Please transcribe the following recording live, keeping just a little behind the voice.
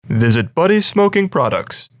Visit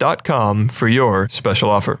BuddySmokingProducts.com for your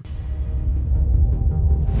special offer.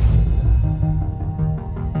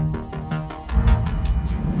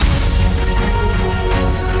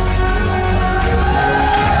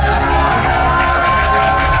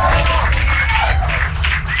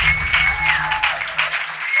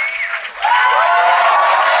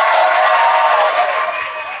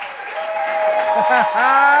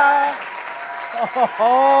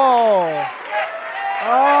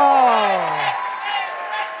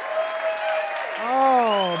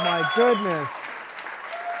 Oh my goodness.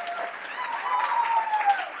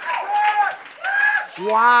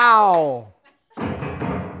 Wow.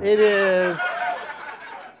 It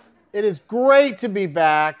is great to be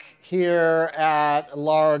back here at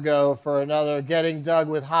Largo for another Getting Doug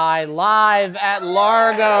with High live at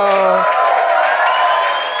Largo.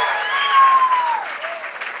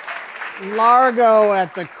 Largo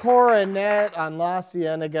at the Coronet on La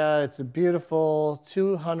Cienega. It's a beautiful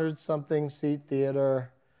 200-something seat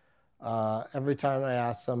theater. Every time I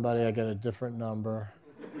ask somebody, I get a different number.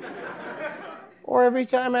 Or every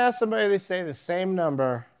time I ask somebody, they say the same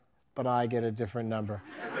number, but I get a different number.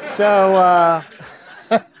 So,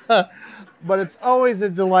 but it's always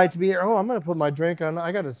a delight to be here. Oh, I'm going to put my drink on.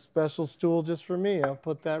 I got a special stool just for me. I'll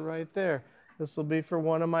put that right there. This will be for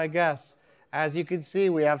one of my guests. As you can see,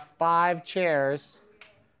 we have 5 chairs.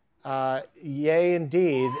 Yay,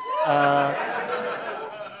 indeed.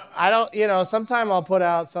 Sometime I'll put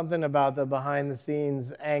out something about the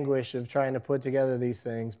behind-the-scenes anguish of trying to put together these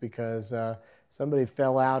things because somebody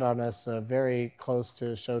fell out on us very close to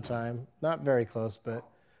showtime. Not very close, but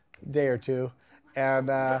a day or two.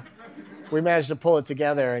 And we managed to pull it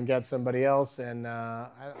together and get somebody else. And I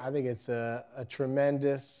think it's a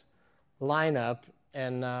tremendous lineup.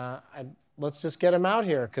 And let's just get him out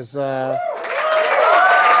here, because at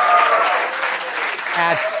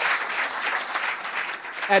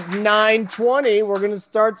 9:20 we're going to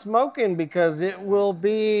start smoking, because it will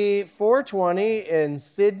be 4:20 in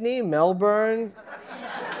Sydney, Melbourne,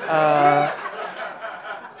 the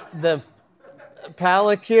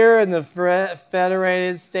Palikir and the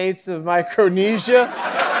Federated States of Micronesia.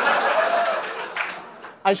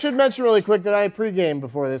 I should mention really quick that I pregame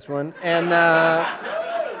before this one, and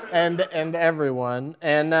everyone.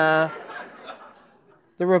 And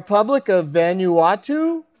the Republic of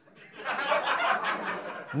Vanuatu,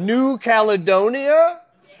 New Caledonia.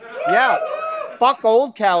 Yeah, fuck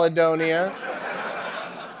old Caledonia.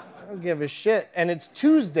 I don't give a shit. And it's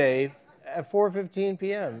Tuesday at 4:15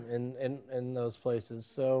 p.m. in those places.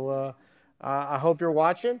 So I hope you're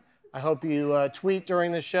watching. I hope you tweet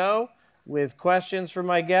during the show with questions for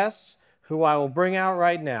my guests, who I will bring out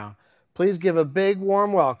right now. Please give a big,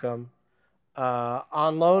 warm welcome.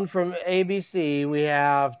 On loan from ABC, we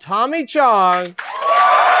have Tommy Chong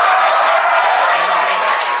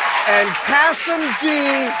and Kasim G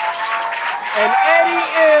and Eddie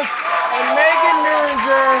If and Megan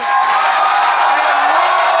Nuringer and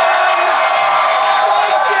Ron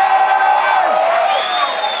Sanchez.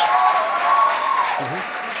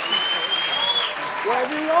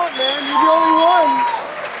 Whatever you want, man. You're the only one.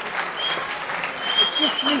 It's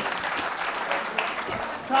just me.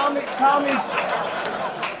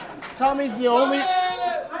 Tommy's the only.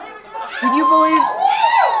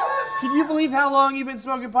 Can you believe how long you've been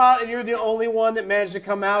smoking pot and you're the only one that managed to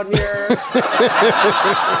come out here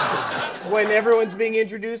when everyone's being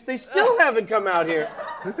introduced? They still haven't come out here.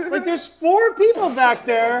 Like, there's 4 people back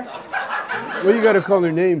there. Well, you got to call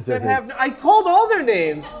their names. I called all their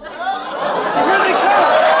names. And here they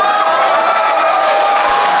come.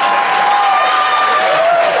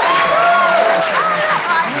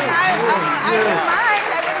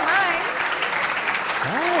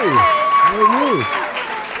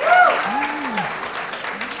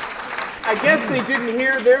 I guess they didn't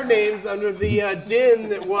hear their names under the din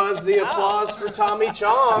that was the applause for Tommy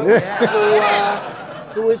Chong,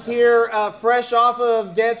 who was here fresh off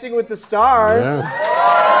of Dancing with the Stars. Yeah.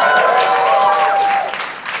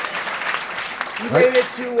 You made it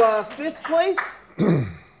to 5th place?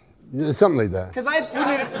 Something like that. Because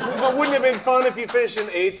wouldn't it have been fun if you finished in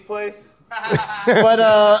 8th place? But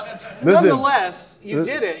nonetheless, you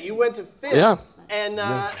did it. You went to 5th. Yeah. And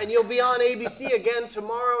you'll be on ABC again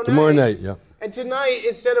tomorrow night. Tomorrow night, yeah. And tonight,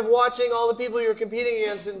 instead of watching all the people you're competing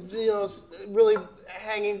against and really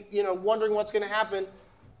hanging, wondering what's going to happen,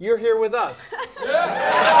 you're here with us.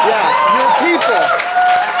 Yeah, you're people.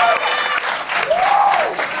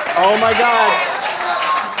 Oh my God.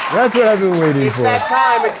 That's what I've been waiting It's for. that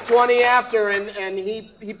time. It's 20 after, and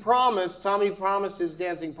he promised, Tommy promised his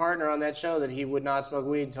dancing partner on that show that he would not smoke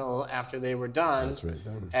weed until after they were done. That's right.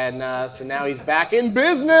 And so now he's back in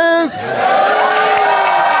business.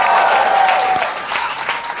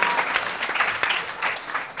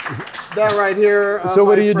 That right here, So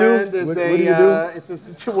what my do you do? friend, is What do you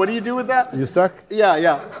do? What do you do with that? You suck? Yeah.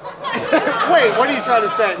 Wait, what are you trying to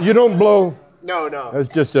say? You don't blow. No. That's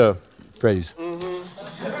just a phrase.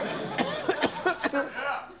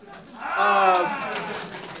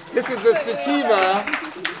 This is a sativa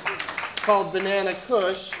called Banana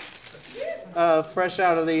Kush, fresh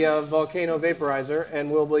out of the volcano vaporizer,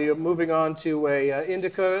 and we'll be moving on to a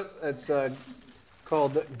indica that's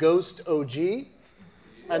called Ghost OG.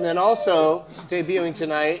 And then also, debuting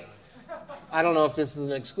tonight, I don't know if this is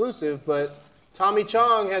an exclusive, but Tommy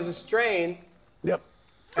Chong has a strain, Yep.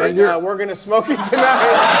 and we're going to smoke it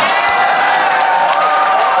tonight.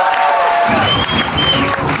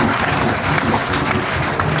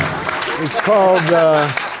 It's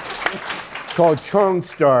called Chong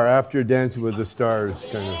Star, after Dancing with the Stars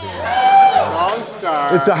kind of thing. Chong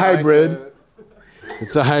Star. It's a hybrid. I like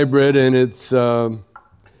It's a hybrid, and it's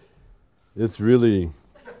really,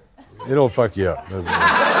 it'll fuck you up. Doesn't it?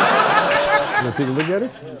 You want to take a look at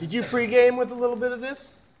it? Did you pregame with a little bit of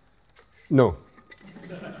this? No.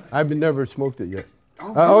 I've never smoked it yet.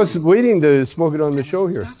 I was waiting to smoke it on the show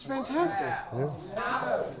here. That's fantastic. Yeah.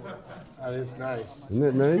 That is nice. Isn't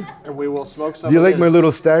that nice? And we will smoke some Do you of like my this.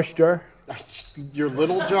 little stash jar? Your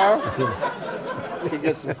little jar? You can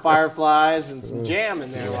get some fireflies and some jam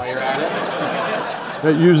in there while you're at it.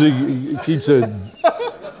 That usually keeps a...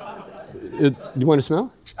 you want to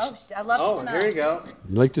smell? Oh, I love to smell. Here you go.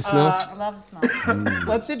 You like to smell? I love to smell.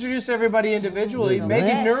 Let's introduce everybody individually. Delish.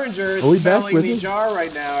 Megan Nuringer is Are we back smelling with the him? jar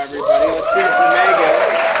right now, everybody. Let's hear it for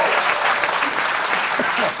Megan.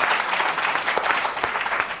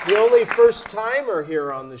 The only first timer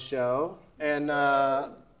here on the show. And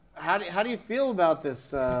how do you feel about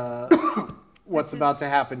this? What's about to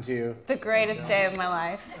happen to you? The greatest day of my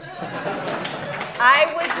life. I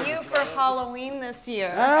was you for Halloween this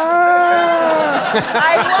year. I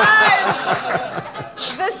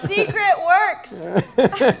was. The secret works.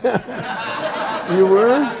 You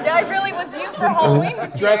were? I really was you for Halloween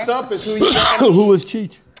this Dress year. up as who you are. Who was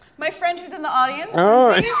Cheech? My friend who's in the audience.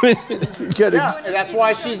 Oh, you gotta- Yeah, and that's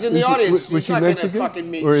why she's in the audience. was She's she not going to Mexican?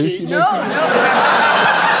 fucking meet Or is Cheech. she No.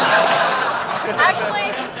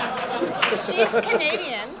 Actually, she's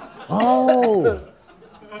Canadian. Oh.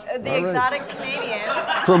 The exotic Canadian.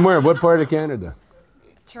 From where? What part of Canada?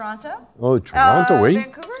 Toronto? Oh, Toronto, wait.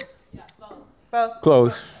 Vancouver? Both.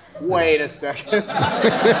 Close. Wait a second.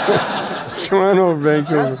 Toronto,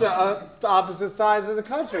 Vancouver. That's the opposite sides of the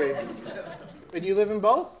country. And you live in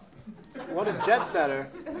both? What a jet setter.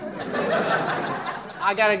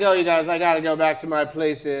 I gotta go, you guys. I gotta go back to my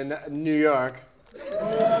place in New York.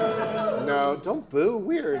 No, don't boo.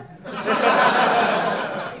 Weird.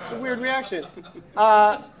 It's a weird reaction.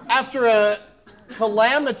 After a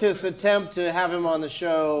calamitous attempt to have him on the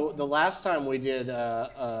show the last time we did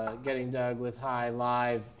Getting Doug with High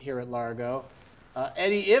live here at Largo,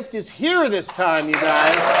 Eddie Ifft is here this time, you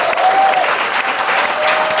guys.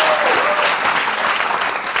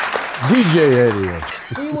 DJ Eddie.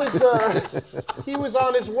 He was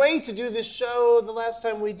on his way to do this show the last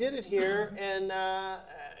time we did it here, and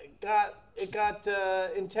it got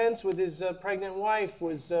intense with his pregnant wife.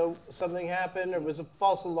 Was something happened, or was a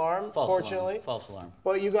false alarm? Fortunately, False alarm.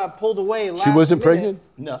 but you got pulled away last She wasn't minute. pregnant?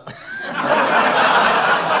 No.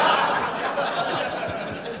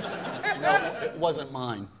 No, it wasn't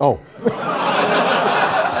mine. Oh.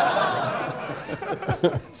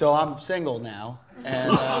 So I'm single now,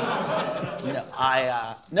 and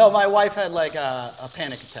my wife had like a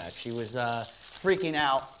panic attack. She was freaking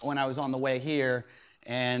out when I was on the way here,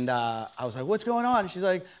 and I was like, "What's going on?" She's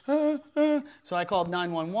like, So I called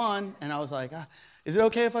 911, and I was like, "Is it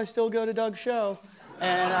okay if I still go to Doug's show?"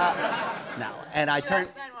 And no, and I turned.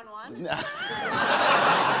 911?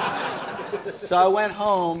 So I went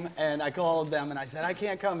home and I called them and I said, "I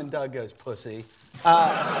can't come," and Doug goes, "Pussy."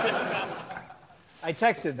 I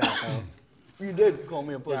texted that though. You did call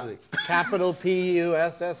me a pussy. Capital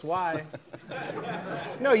P-U-S-S-Y.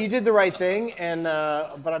 No, you did the right thing, and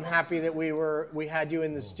but I'm happy that we had you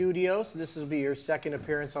in the studio. So this will be your second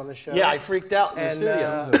appearance on the show. Yeah, I freaked out in the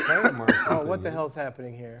studio. There's a fire marshal Oh, thing, what the yeah. hell's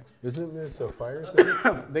happening here? Isn't this a fire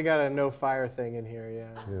thing? They got a no fire thing in here,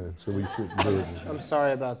 yeah. Yeah, so we should do it. I'm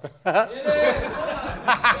sorry about that.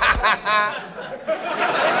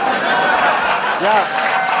 Yeah.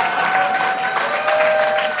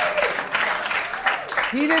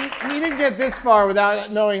 He didn't get this far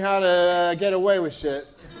without knowing how to get away with shit.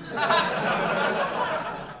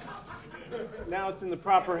 Now it's in the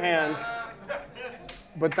proper hands.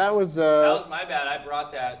 But that was That was my bad. I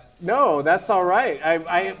brought that. no, that's all right.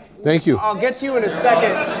 Thank you. I'll get to you in a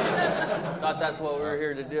second. Thought that's what we were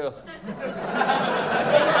here to do.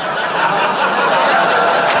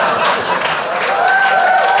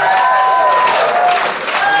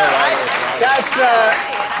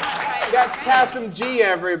 That's Kasim G,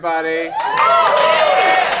 everybody.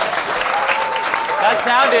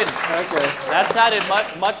 That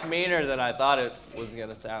sounded much meaner than I thought it was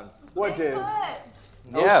gonna sound. What did? Yeah.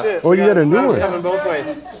 Oh shit. Oh, you got a new one. Coming both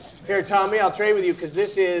ways. Here, Tommy, I'll trade with you because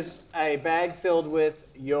this is a bag filled with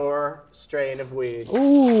your strain of weed.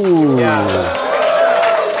 Ooh.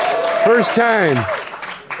 Yeah. First time.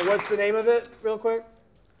 And what's the name of it, real quick?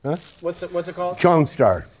 Huh? What's it called? Chong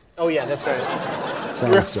Star. Oh yeah, that's right.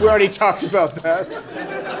 Chong We Star. already talked about that.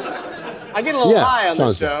 I get a little Yeah, high on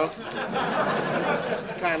this Chong show.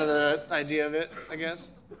 It's kind of the idea of it, I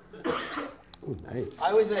guess. Ooh, nice.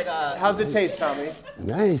 I was at. How's it taste, Tommy?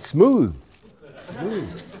 Nice. Smooth.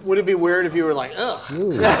 Would it be weird if you were like, ugh?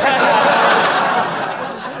 It's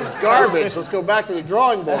garbage. Let's go back to the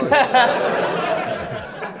drawing board.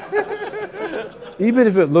 Even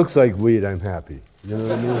if it looks like weed, I'm happy. You know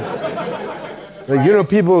what I mean? Like, you know,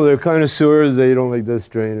 people, they're connoisseurs, they don't like this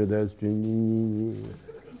strain or that strain.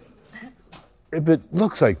 If it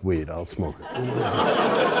looks like weed, I'll smoke it.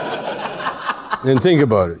 And think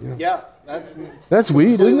about it. You know? Yeah, That's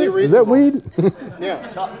weed, isn't it? Completely Is that weed? yeah.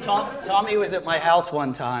 Tommy was at my house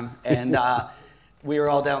one time, and we were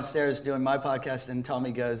all downstairs doing my podcast, and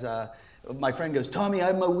Tommy goes, my friend goes, Tommy, I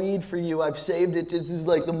have my weed for you. I've saved it. This is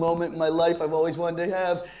like the moment in my life I've always wanted to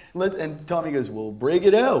have. And Tommy goes, well, break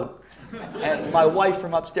it out. And my wife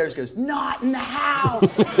from upstairs goes, not in the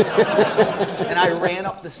house. And I ran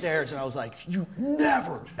up the stairs, and I was like, you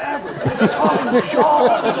never, ever get Tommy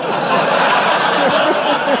Shaw.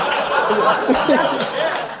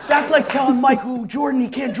 That's like telling Michael Jordan he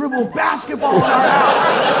can't dribble a basketball in our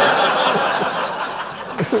house.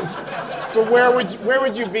 But where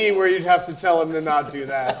would you be where you'd have to tell him to not do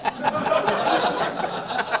that?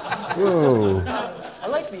 Whoa. I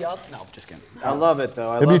like the other. No, just kidding. I love it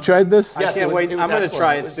though. Have you tried this? I Yes, can't it was- wait. it was I'm gonna excellent.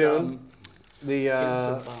 try It it was, soon.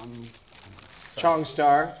 The Chong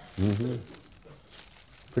Star.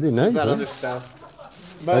 Pretty nice. That Huh? other stuff.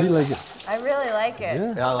 How do you like it? I really like it.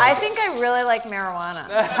 Yeah. I think I really like marijuana.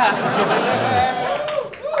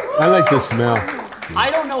 I like the smell. I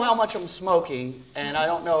don't know how much I'm smoking, and I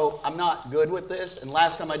don't know, I'm not good with this. And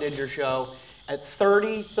last time I did your show, at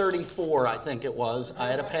 34, I think it was, I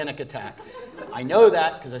had a panic attack. I know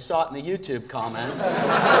that because I saw it in the YouTube comments.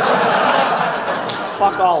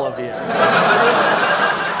 Fuck all of you.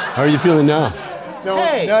 How are you feeling now?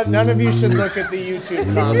 Don't. None of you should look at the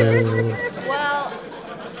YouTube comments. Well,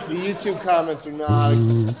 The YouTube comments are not.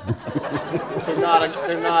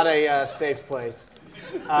 They're not a safe place.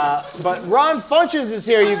 But Ron Funches is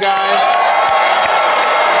here, you guys.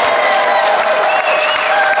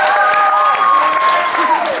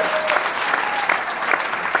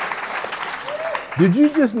 Did you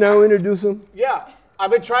just now introduce him? Yeah,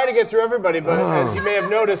 I've been trying to get through everybody, but as you may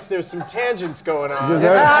have noticed, there's some tangents going on.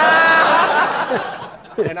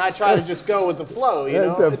 And I try to just go with the flow, you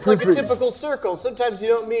That's know? a It's like a perfect- typical circle. Sometimes you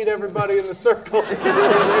don't meet everybody in the circle.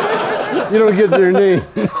 You don't get their name.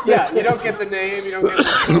 Yeah, you don't get the name, you don't get the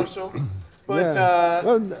social. But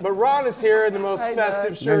Yeah. but Ron is here in the most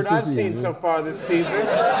festive shirt Nice to I've see seen you, so far this season.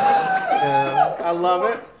 I love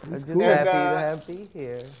it. I'm just And, happy to be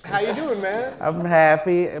here. How you doing, man? I'm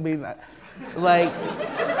happy. I mean, like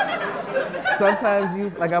sometimes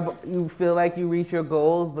you feel like you reach your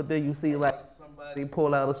goals, but then you see like somebody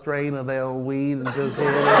pull out a strain of their own weed and just hit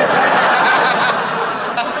it.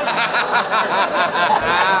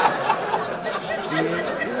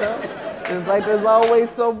 It's like there's always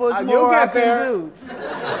so much You'll more I get can there. do.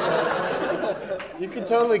 You can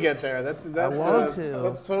totally get there. That's want to.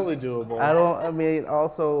 That's totally doable. I mean,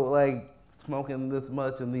 also like smoking this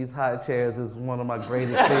much in these high chairs is one of my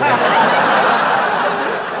greatest fears.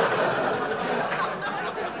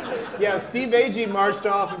 Yeah, Steve Agee marched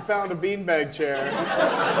off and found a beanbag chair.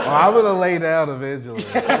 Oh, I'm gonna lay down eventually.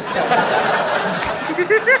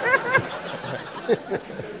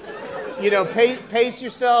 You know, pace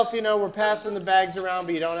yourself. You know, we're passing the bags around,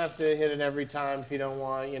 but you don't have to hit it every time if you don't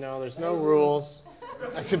want. You know, there's no rules.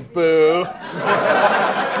 I said, boo.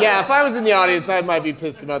 Yeah, if I was in the audience, I might be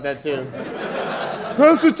pissed about that too.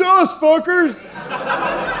 Pass it to us, fuckers.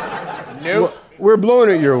 Nope. We're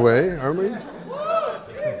blowing it your way, aren't we?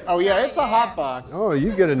 Oh yeah, it's a hot box. Oh,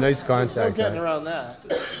 you get a nice No contact. getting high. around that.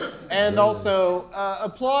 And also,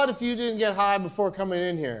 applaud if you didn't get high before coming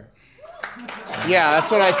in here. Yeah, that's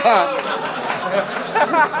what I thought.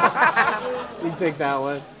 You take that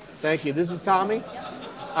one. Thank you. This is Tommy?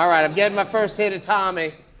 All right, I'm getting my first hit of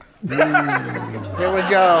Tommy. Here we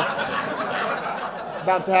go.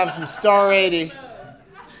 About to have some Star 80.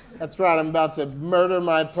 That's right, I'm about to murder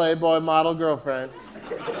my Playboy model girlfriend.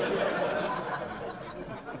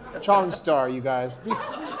 Chong Star, you guys.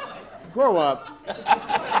 Grow up.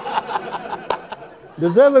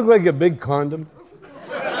 Does that look like a big condom?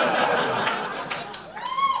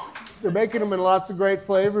 They're making them in lots of great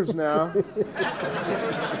flavors now.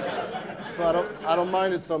 So I don't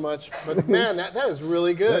mind it so much. But man, that is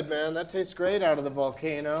really good, man. That tastes great out of the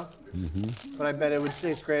volcano. Mm-hmm. But I bet it would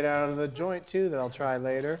taste great out of the joint too that I'll try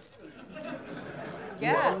later.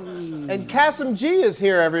 Yeah. And Kasim G is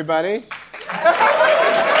here, everybody.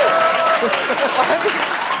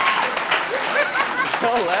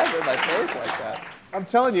 Don't laugh at my face like that. I'm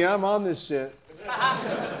telling you, I'm on this shit.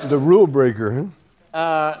 The rule breaker,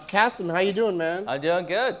 huh? Kasim, how you doing, man? I'm doing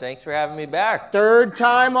good. Thanks for having me back. Third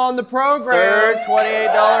time on the program. Third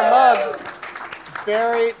 $28 mug.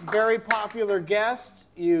 Very, very popular guest.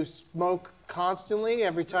 You smoke constantly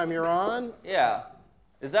every time you're on. Yeah.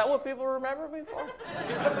 Is that what people remember me for?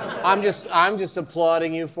 I'm just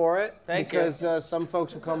applauding you for it. Thank you. Because some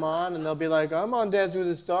folks will come on and they'll be like, I'm on Dancing with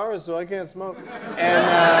the Stars, so I can't smoke. And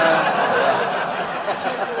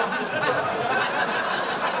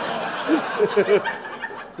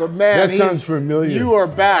but man, That sounds familiar. You are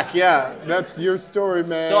back, yeah. That's your story,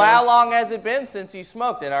 man. So how long has it been since you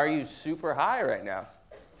smoked, and are you super high right now?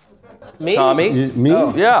 Me? Tommy? Me?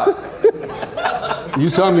 Yeah. You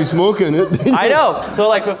saw me smoking it. I know. So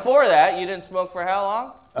like before that, you didn't smoke for how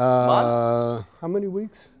long? Months? How many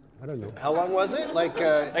weeks? I don't know. How long was it? Like,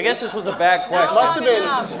 I guess this was a bad question. must have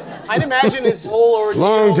been. I'd imagine his whole ordeal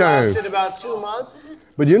Long time. lasted about 2 months.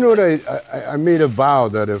 But you know what? I made a vow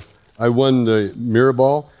that if I won the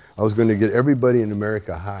Mirrorball, I was going to get everybody in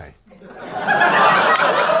America high.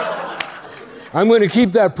 I'm going to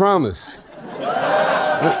keep that promise.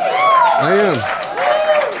 I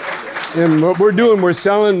am. And what we're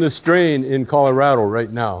selling the strain in Colorado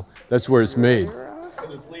right now. That's where it's made.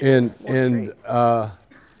 And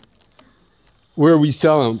where we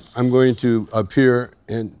sell them, I'm going to appear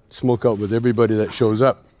and smoke out with everybody that shows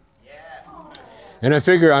up. And I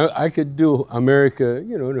figure I could do America,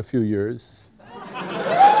 you know, in a few years.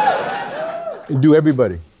 And do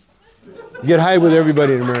everybody. Get high with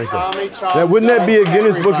everybody in America. Tommy Chong Wouldn't that be a does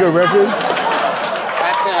Guinness Book of everybody. Records?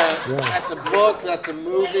 That's a book, that's a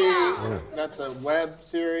movie, that's a web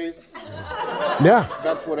series. Yeah.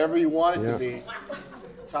 That's whatever you want it Yeah. to be.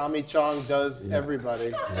 Tommy Chong does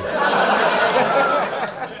everybody.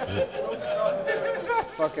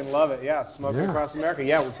 Fucking love it, yeah. Smoking Yeah. Across America.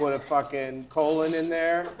 Yeah, we put a fucking colon in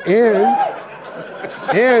there.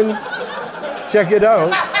 And check it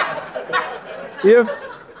out. If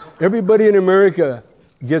everybody in America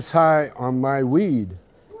gets high on my weed,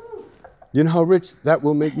 you know how rich that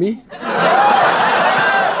will make me?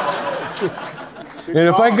 And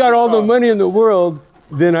if I got all the money in the world,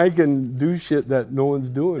 then I can do shit that no one's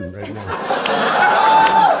doing right now.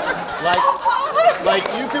 Like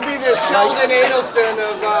you could be the Sheldon Adelson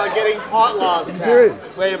of getting pot laws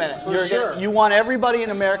passed. Wait a minute. For sure. You want everybody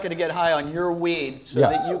in America to get high on your weed so Yeah.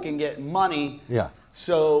 that you can get money. Yeah.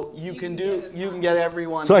 So you can get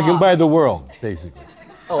everyone So I can high. buy the world, basically.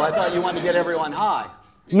 Oh, I thought you wanted to get everyone high.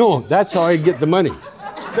 No, that's how I get the money.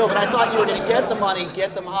 No, but I thought you were going to get the money,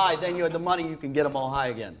 get them high, then you had the money, you can get them all high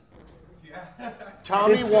again.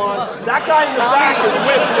 Tommy wants. That guy in the back is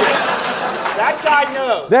with me. That guy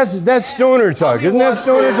knows. That's stoner talk. Tommy Isn't that wants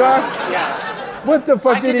stoner to- talk? Yeah. What the I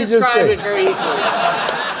fuck can did he just describe say? it very easily.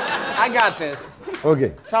 I got this.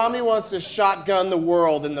 Okay. Tommy wants to shotgun the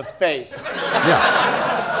world in the face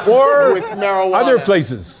Yeah. Or with marijuana. other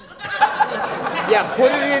places. Yeah,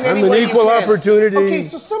 put it in I'm any an way equal you can. opportunity- Okay,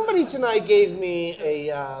 so somebody tonight gave me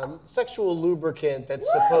a sexual lubricant that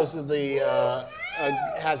supposedly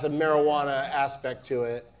has a marijuana aspect to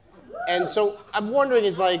it. And so I'm wondering,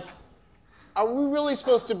 is like, are we really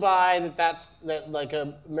supposed to buy that like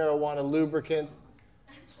a marijuana lubricant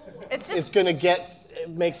It's is just gonna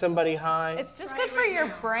make somebody high? it's just good for your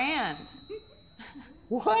brand.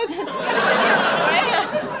 What?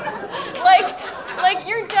 Like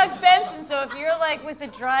you're Doug Benson, so if you're like with a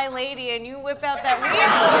dry lady and you whip out that weed,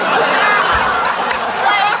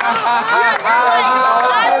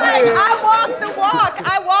 I walk the walk.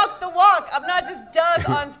 I walk the walk. I'm not just Doug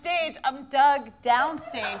on stage. I'm Doug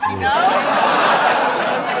downstage. You know?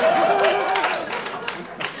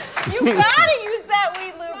 You gotta use that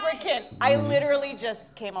weed lubricant. I literally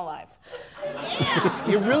just came alive.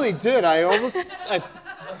 You really did. I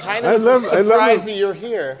kind I of love surprised it. that you're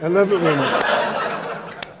here. I love it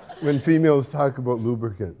when females talk about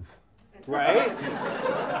lubricants. Right?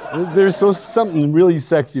 There's something really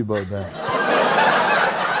sexy about that.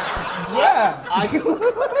 Yeah.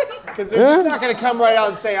 Because they're just not going to come right out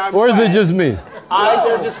and say, I'm Or is it wet. just me? If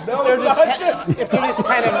they're just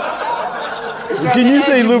kind of. Can you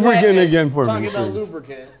say lubricant again for me, Talking about please?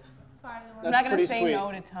 lubricant. I'm not gonna say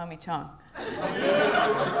no to Tommy Chong.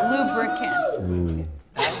 Lubricant.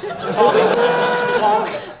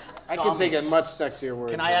 Tommy. I can think of much sexier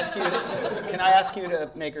words. Can I ask you to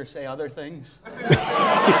make her say other things?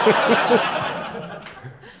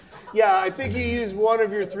 Yeah, I think you used one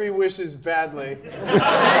of your 3 wishes badly.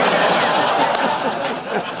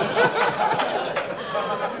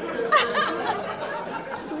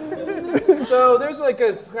 So there's like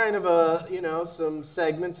a kind of a, some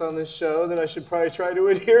segments on this show that I should probably try to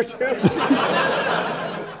adhere to.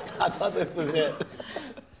 I thought this was it.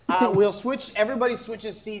 We'll switch, everybody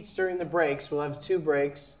switches seats during the breaks. We'll have 2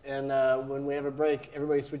 breaks, and when we have a break,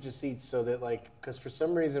 everybody switches seats so that because for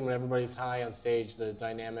some reason when everybody's high on stage, the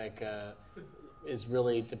dynamic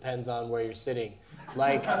depends on where you're sitting.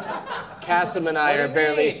 Like, Cassim and I are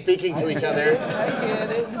barely speaking to each other. I get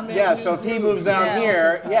it. Yeah, so if he moves down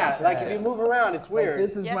here, if you move around, it's weird.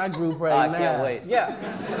 This is my group right I now. can't wait. Yeah,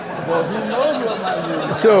 Well, who knows what my group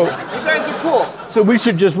is? So you guys are cool. we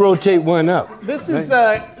should just rotate one up. This is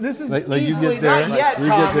Like you easily get there. not yet, You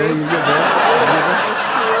Tommy. get there. You get there.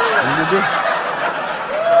 You get there.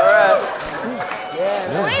 All right.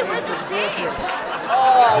 Wait, we're the same.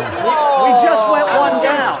 We just went one gonna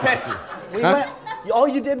down. say- We went. All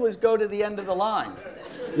you did was go to the end of the line.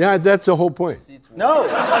 Yeah, that's the whole point. No.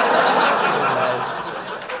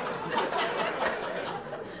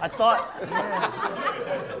 I thought.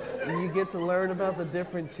 You get to learn about the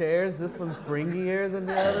different chairs. This one's springier than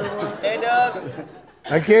the other one. Hey, Doug.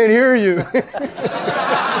 I can't hear you.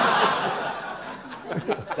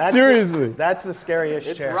 That's Seriously. That's the scariest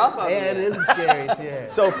It's chair. rough out Yeah, it here. is a scary chair.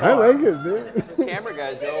 So I far. like it, man. Camera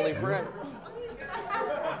guy's your only friend.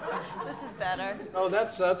 This is better. Oh,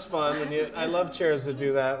 that's fun. I love chairs that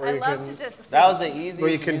do that, I where you love can to just. That was the easiest. where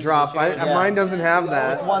you can use drop. the chair. Yeah. Mine doesn't have With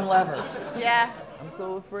that. one lever. Yeah. I'm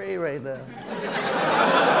so afraid right now.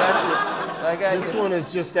 That's it. I got This you. one is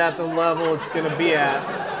just at the level it's gonna be at.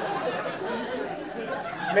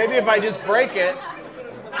 Maybe if I just break it.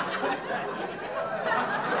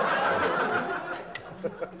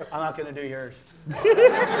 I'm not gonna do yours.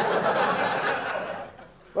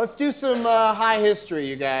 Let's do some high history,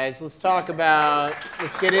 you guys. Let's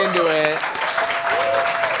get into it.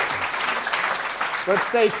 Let's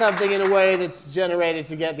say something in a way that's generated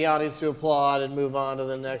to get the audience to applaud and move on to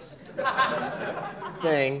the next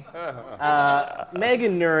thing.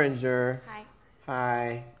 Megan Nuringer.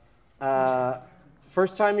 Hi. Hi.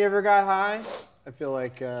 First time you ever got high? I feel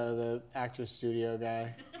like the Actors Studio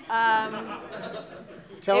guy.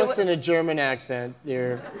 Tell It us in a German accent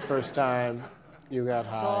your first time you got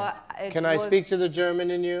high. it Can I was- speak to the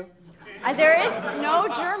German in you? There is no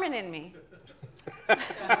German in me.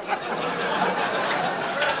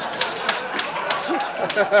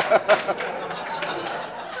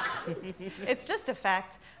 It's just a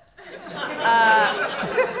fact.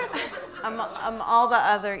 I'm all the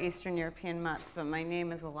other Eastern European mutts, but my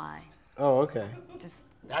name is a lie. Oh, okay. Just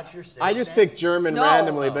That's your stage I just name? picked German No.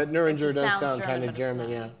 randomly, but It Nuringer just does sounds sound German, kind but of it's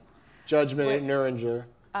German, not. yeah. Judgment at Nuringer.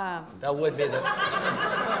 That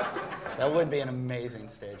would be an amazing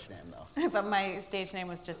stage name, though. but my stage name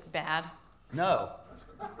was just bad. No.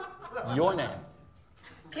 Your name.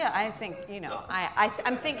 Yeah, I think,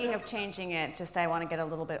 I'm thinking of changing it, just I want to get a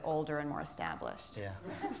little bit older and more established. Yeah.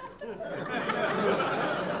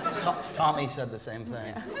 Tommy said the same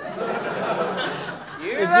thing.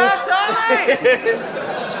 Is this...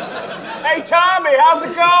 Hey, Tommy, how's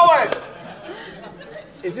it going?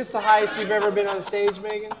 Is this the highest you've ever been on stage,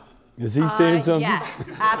 Megan? Is he saying something? Yes,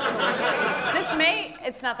 absolutely.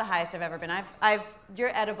 It's not the highest I've ever been. Your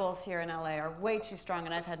edibles here in LA are way too strong,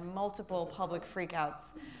 and I've had multiple public freakouts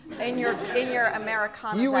in your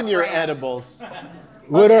Americana. You and your edibles.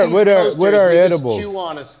 What Us are East Coasters, we edibles? just chew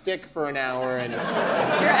on a stick for an hour and Your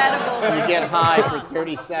edibles are you get too high strong. for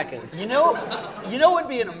 30 seconds. You know what would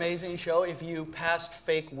be an amazing show if you passed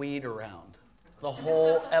fake weed around the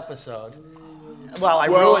whole episode. Well, I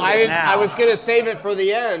ruined it now. I was gonna save it for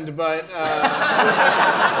the end, but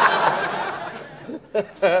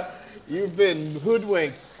you've been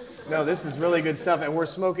hoodwinked. No, this is really good stuff, and we're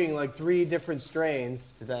smoking like 3 different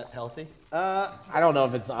strains. Is that healthy? I don't know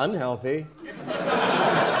if it's unhealthy.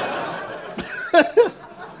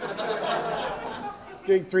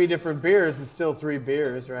 Drink 3 different beers, it's still 3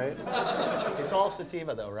 beers, right? It's all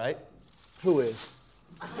sativa, though, right? Who is?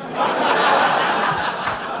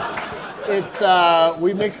 It's,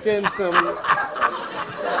 we mixed in some,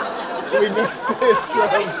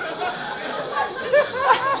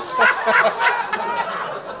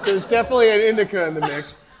 there's definitely an indica in the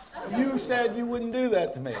mix. You said you wouldn't do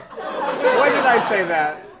that to me. Why did I say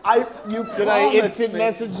that? Did I instant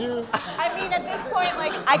message you? I mean, at this point,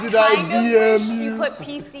 like, I Did I kind of DM wish you? you put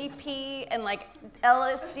PCP and, like,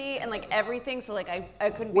 LSD and, like, everything, so, like, I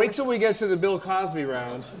couldn't Wait till we get to the Bill Cosby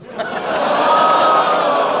round.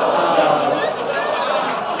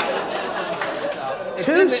 It's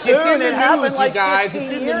in the news, you guys.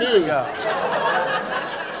 It's in the news.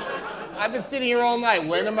 I've been sitting here all night.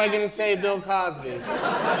 When am I going to say Bill Cosby?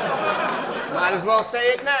 Might as well say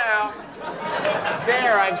it now.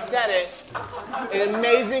 There, I've said it. An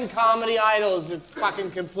amazing comedy idol is a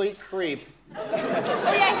fucking complete creep.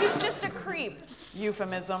 Oh, yeah, he's just a creep.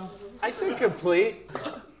 Euphemism. I said complete.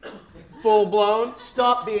 Full blown.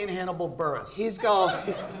 Stop being Hannibal Buress. He's got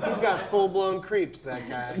full blown creeps, that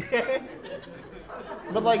guy.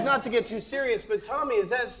 But like, not to get too serious, but Tommy, is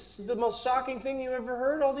that the most shocking thing you ever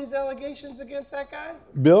heard? All these allegations against that guy?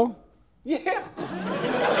 Bill? Yeah.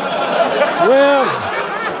 Well,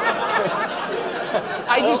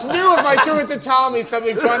 I just knew if I threw it to Tommy,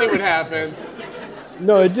 something funny would happen.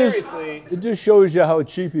 no, Seriously. it just shows you how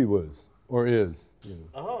cheap he was, or is. You know.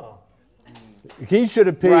 Oh. He should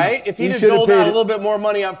have paid. Right? If he'd have should have doled out a paid, little bit more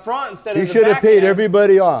money up front instead of he the should have back paid end.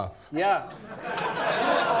 everybody off. Yeah.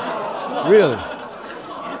 Really.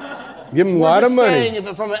 Give him a lot of We're just money. saying if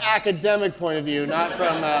from an academic point of view, not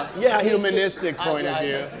from a humanistic point of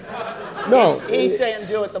view. No. He's saying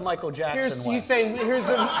do it the Michael Jackson way. He's saying,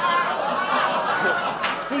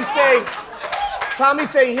 Tommy's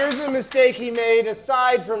saying, here's a mistake he made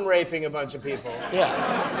aside from raping a bunch of people.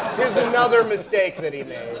 Yeah. Here's another mistake that he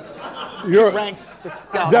made. You're, Ranks.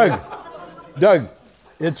 Doug,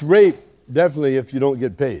 it's rape, definitely, if you don't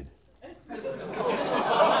get paid.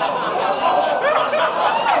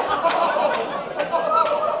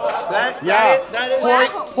 That is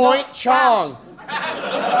Point Chong.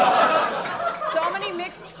 So many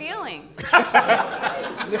mixed feelings.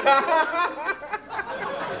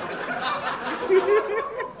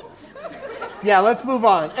 Yeah, let's move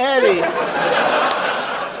on. Eddie.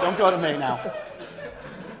 Don't go to me now.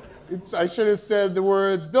 I should have said the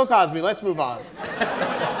words Bill Cosby. Let's move on.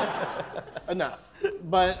 Enough.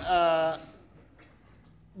 But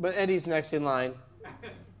Eddie's next in line.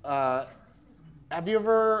 Have you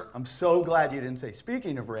ever? I'm so glad you didn't say,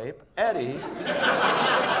 speaking of rape, Eddie.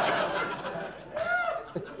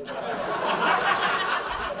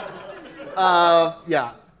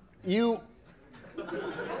 Yeah.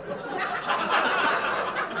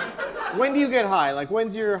 When do you get high? Like,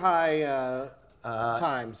 when's your high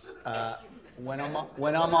times? When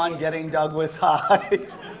I'm on Getting Doug with High.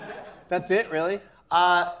 That's it, really?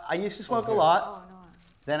 I used to smoke a lot.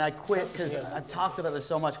 Then I quit because I talked about this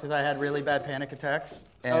so much because I had really bad panic attacks.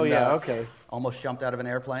 And, okay. Almost jumped out of an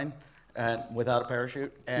airplane without a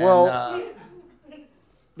parachute. And, Well,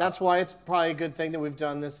 that's why it's probably a good thing that we've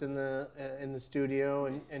done this in the studio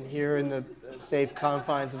and here in the safe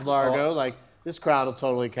confines of Largo. Like, this crowd will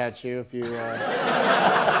totally catch you if you, you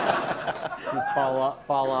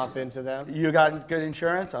fall off into them. You got good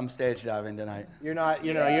insurance? I'm stage diving tonight. You're not,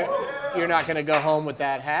 you're not going to go home with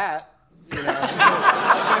that hat. You know.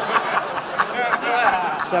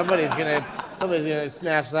 Somebody's gonna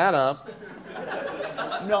snatch that up.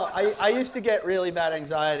 No, I used to get really bad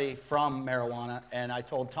anxiety from marijuana, and I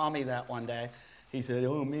told Tommy that one day. He said,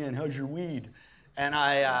 "Oh man, how's your weed?" And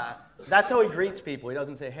that's how he greets people. He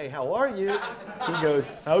doesn't say, "Hey, how are you?" He goes,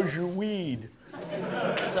 "How's your weed?"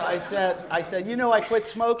 So I said, I quit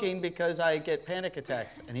smoking because I get panic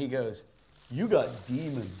attacks. And he goes, "You got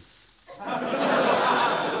demons."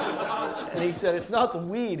 And he said, "It's not the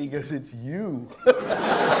weed." He goes, "It's you."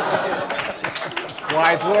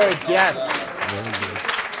 Wise words, yes. Is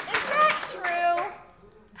that true?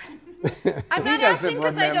 I'm not doesn't asking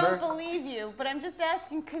because I remember. don't believe you, but I'm just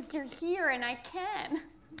asking because you're here and I can.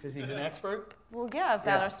 Because he's an expert? Well, yeah,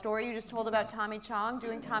 about our story you just told about Tommy Chong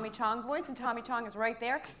doing Tommy Chong voice, and Tommy Chong is right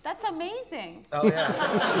there. That's amazing. Oh, yeah.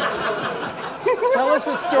 Tell us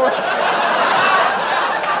a story.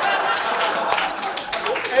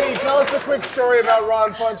 Eddie, tell us a quick story about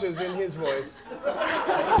Ron Funches in his voice.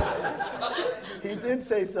 He did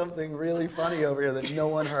say something really funny over here that no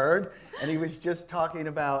one heard, and he was just talking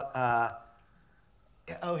about,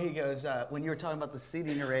 he goes, when you were talking about the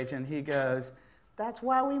seating arrangement, he goes, "That's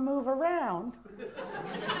why we move around."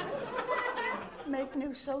 make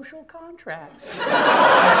new social contracts.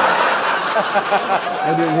 I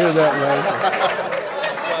didn't hear that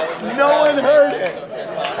right. No one heard it.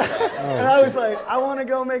 And I was like, I want to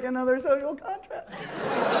go make another social contract.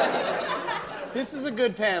 This is a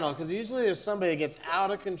good panel because usually there's somebody that gets out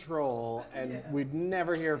of control and we'd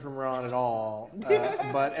never hear from Ron at all.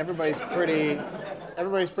 But everybody's pretty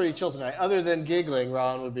chill tonight. Other than giggling,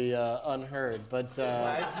 Ron would be unheard. But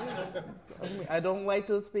I don't like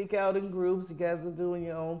to speak out in groups. You guys are doing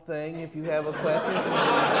your own thing. If you have a question,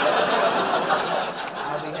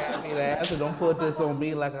 I'll be happy to answer. Don't put this on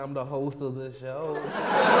me like I'm the host of the show.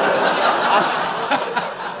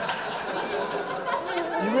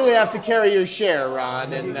 you really have to carry your share,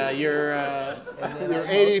 Ron, and you're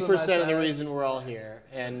 80% of the reason we're all here.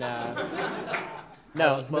 And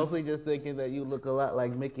no, Mostly just thinking that you look a lot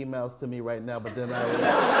like Mickey Mouse to me right now, but then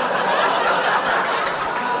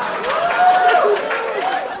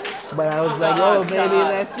But I was like, oh, maybe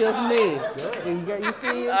that's just me. You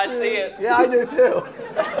see it? I see it. Yeah, I do too.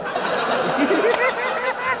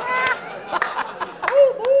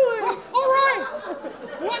 all right,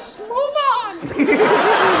 let's move on.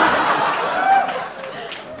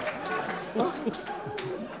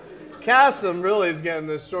 Kasem really is getting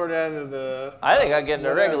the short end of the. I think I'm getting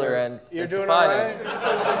a regular end. You're It's a doing all fine right.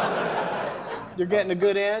 end. You're getting a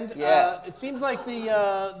good end. Yeah. It seems like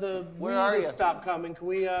the Where weed are has you? stopped coming. Can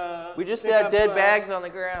we? We just pick had up, dead bags on the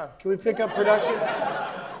ground. Can we pick up production?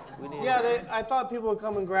 We need Yeah, I thought people would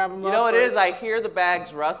come and grab them. You know what it is? I hear the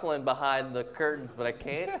bags rustling behind the curtains, but I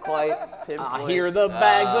can't quite pinpoint. I hear the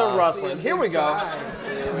bags are rustling. Here we go.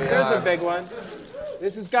 There's a big one.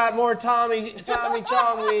 This has got more Tommy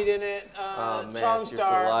Chong weed in it. Oh man, Chong it's your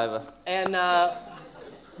Star. saliva. And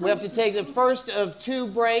we have to take the first of 2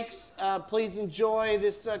 breaks. Please enjoy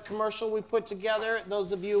this commercial we put together.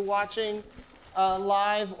 Those of you watching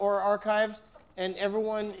live or archived, and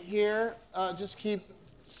everyone here, just keep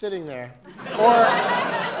sitting there. Or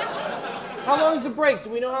how long is the break? Do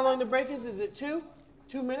we know how long the break is? Is it 2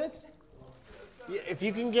 minutes? Yeah, if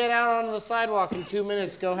you can get out onto the sidewalk in 2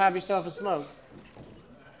 minutes, go have yourself a smoke.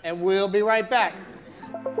 And we'll be right back.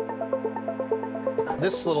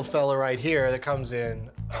 This little fella right here that comes in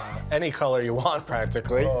any color you want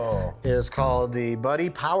practically is called the Buddy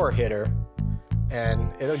Power Hitter.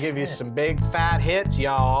 And it'll give you some big fat hits,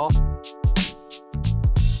 y'all.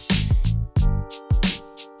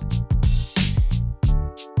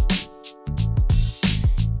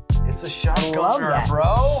 It's a shotgunner,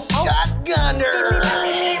 bro. Shotgunner.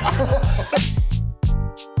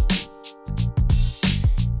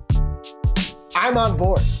 I'm on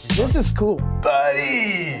board. This is cool.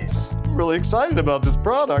 Buddies. I'm really excited about this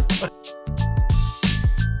product.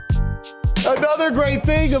 Another great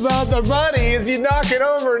thing about the Buddy is you knock it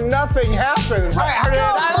over, nothing happens. I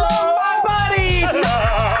love my buddy.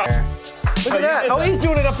 Look at that. Oh, he's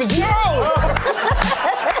doing it up his nose.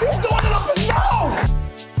 He's doing it up his nose.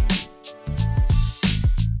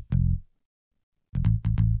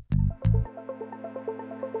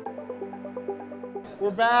 We're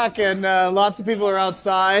back, and lots of people are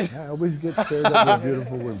outside. I always get paired up with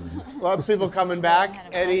beautiful women. Lots of people coming back.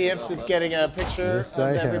 Eddie Ift is getting a picture Yes, of I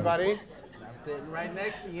have. everybody. Sitting right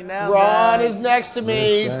next to you now. Ron guys. is next to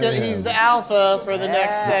me. Yes, He's I the am. alpha for the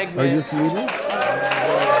next Are you segment. kidding?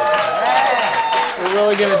 We're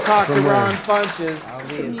really going to talk to From where? Ron Funches. I'll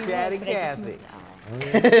be in Chatty Cathy.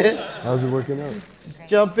 How's it working out? Just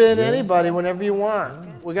jump in, anybody, whenever you want.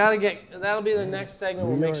 We got to get, that'll be the next segment.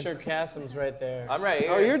 We'll make sure Kasem's right there. I'm right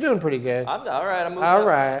here. Oh, you're doing pretty good. I'm all right. I'm moving. All up.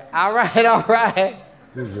 right, all right, all right.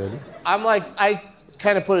 Who's Eddie? I'm like, I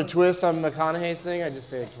kind of put a twist on McConaughey's thing. I just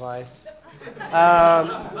say it twice.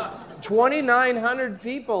 2,900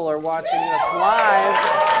 people are watching us live.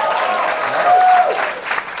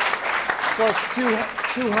 Plus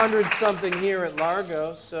 200 something here at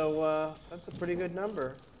Largo, so that's a pretty good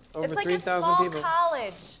number. Over It's like a 3,000 small people.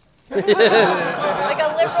 college. Like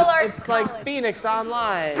a liberal arts It's like college. Phoenix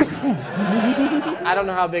Online. I don't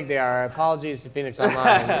know how big they are. Apologies to Phoenix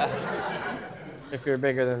Online if you're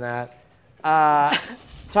bigger than that.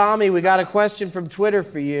 Tommy, we got a question from Twitter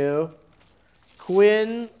for you.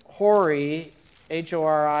 Quinn Horry,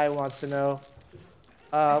 H-O-R-I, wants to know,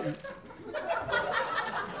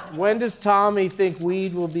 when does Tommy think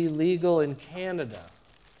weed will be legal in Canada?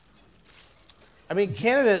 I mean,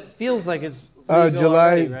 Canada feels like it's legal July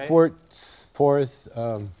already, right?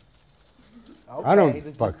 4th. I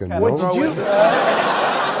don't fucking know. What did you?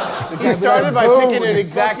 He started by picking an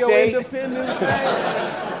exact date. Independence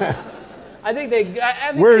Day. I think they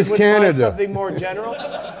Where's would find Canada? something more general.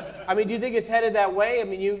 I mean, do you think it's headed that way? I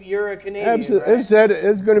mean, you're a Canadian, Absolutely. right? It said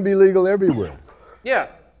it's going to be legal everywhere. Yeah.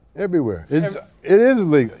 Everywhere. It is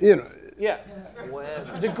legal. You know, Yeah.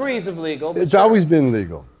 Degrees of legal. but it's sure. always been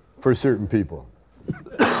legal for certain people.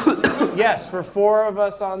 Yes, for 4 of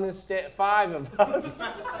us on this stage, 5 of us.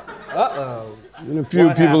 And a few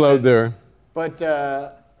What people out happened? there. But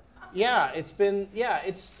yeah, it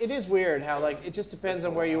is weird how like it just depends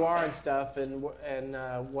on where you are and stuff and what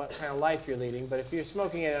kind of life you're leading. But if you're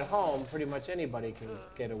smoking it at home, pretty much anybody can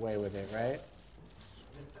get away with it, right?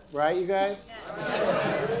 Right, you guys?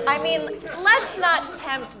 I mean, let's not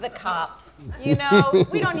tempt the cops. You know,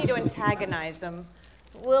 we don't need to antagonize them.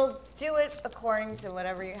 We'll do it according to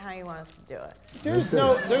how you want us to do it. There's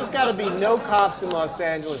got to be no cops in Los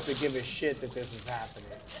Angeles that give a shit that this is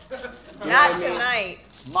happening. Not tonight.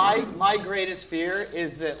 My greatest fear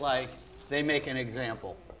is that like they make an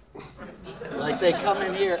example. Like they come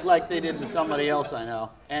in here like they did to somebody else I know.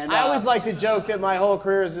 And I always like to joke that my whole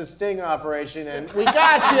career is a sting operation, and we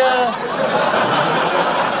got you.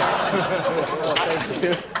 Thank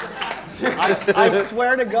you. I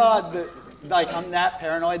swear to God that like I'm that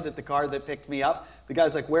paranoid that the car that picked me up, the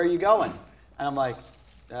guy's like, "Where are you going?" And I'm like,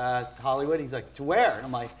 "Hollywood." He's like, "To where?" And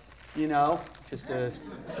I'm like, "You know, just a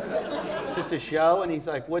show." And he's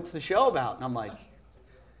like, "What's the show about?" And I'm like,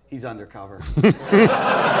 "He's undercover."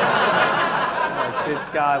 Like, this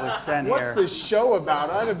guy was sent What's here. the show about?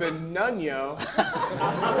 I'd have been Nunyo.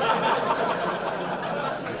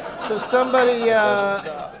 So somebody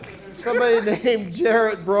named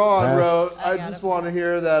Jarrett Braun wrote, "I just want to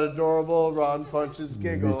hear that adorable Ron Punches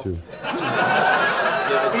giggle." Me too.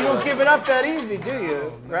 You don't give it up that easy, do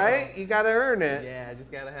you? Right? You got to earn it. Yeah, I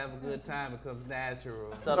just gotta have a good time. It comes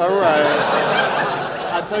natural. All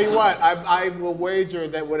right. I'll tell you what, I will wager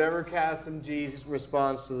that whatever Kasim G's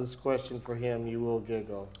response to this question for him, you will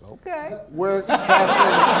giggle. Okay. Where Kasim,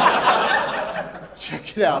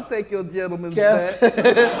 check it I'll out. take your gentleman's Guess.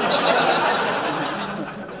 bet.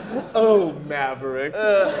 Oh, Maverick.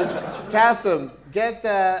 Kasim,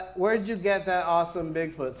 where'd you get that awesome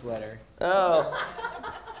Bigfoot sweater?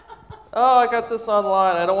 Oh, I got this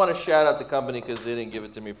online. I don't want to shout out the company because they didn't give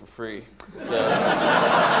it to me for free. So No.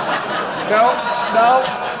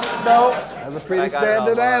 That's a I pretty got it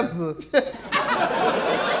standard online. answer.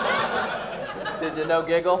 did you know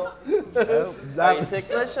giggle? Are you take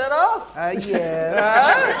that shit off?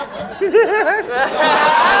 Yeah.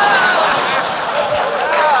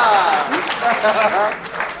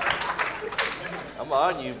 I'm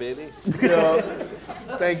on you, baby. So,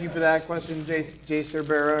 thank you for that question, Jay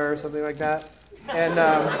Cerbera or something like that. And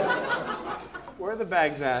where are the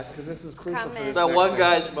bags at? Because this is crucial Come for in. this That next one thing.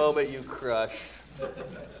 guy's moment you crush.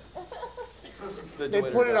 They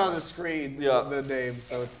put it on the screen, Yeah. the name,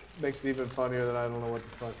 so it makes it even funnier that I don't know what the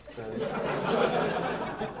fuck it says.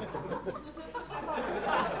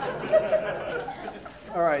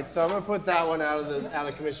 All right, so I'm gonna put that one out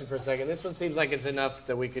of commission for a second. This one seems like it's enough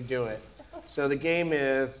that we could do it. So the game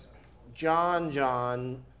is John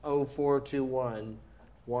 0421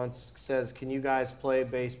 says, "Can you guys play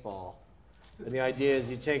baseball?" And the idea is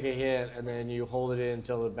you take a hit and then you hold it in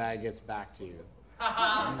until the bag gets back to you.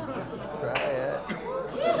 I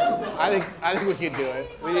think we can do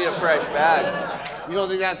it. We need a fresh bag. You don't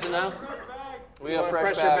think that's enough? We You need a want a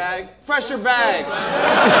fresh fresher bag. bag? Fresher bag!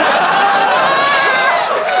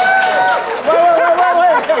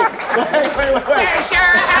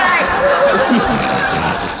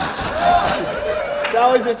 That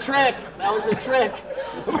was a trick. That was a trick.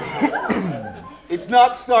 It's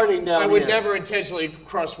not starting down I would here. never intentionally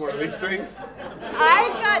crush one of these things. I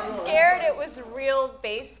got scared it was real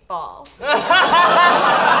baseball.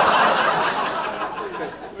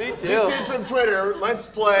 Me too. This is from Twitter. Let's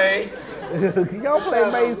play. Y'all play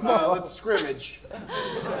baseball. Let's scrimmage.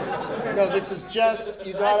 No, this is just,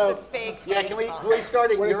 you That's gotta, a fake Yeah, can baseball. we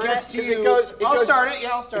start it when it your gets end? to 'Cause you. I'll start it. Yeah,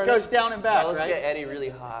 I'll It start goes it. down and back, Let's right? get Eddie really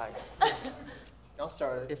high. I'll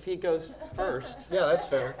start it. If he goes first, Yeah, that's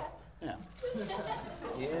fair. yeah.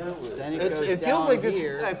 Yeah, Then it It, goes it feels down like this.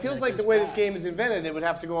 here, It feels and like the goes way this back. game is invented, it would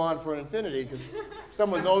have to go on for infinity because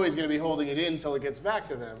someone's always going to be holding it in until it gets back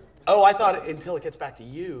to them. Oh, I thought until it gets back to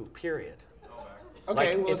you, period. Okay,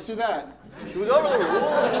 Like, well, let's do that. Should we go over the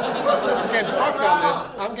rules? I'm getting fucked on this.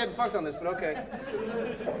 I'm getting fucked on this, but okay.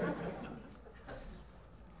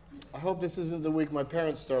 I hope this isn't the week my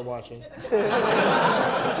parents start watching.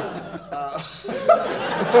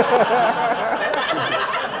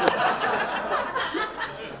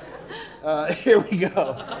 Here we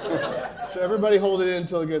go. So everybody hold it in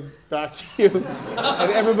until it gets back to you,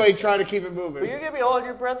 and everybody try to keep it moving. You're gonna be holding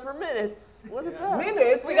your breath for minutes. What is that?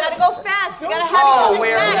 Minutes? We gotta go fast. We gotta have Oh, each other's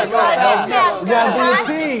we're back. gonna You go gotta fast. go fast. You gotta gotta do a run.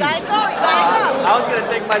 team. You gotta go. You gotta I was gonna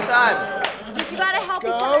take my time. Just You gotta help each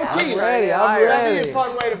Go other. team. ready. I'm That'd ready. be a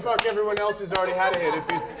fun way to fuck everyone else who's already had a hit if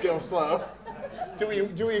you go slow. Do what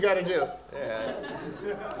you gotta do. Yeah.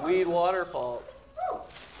 Weed waterfalls.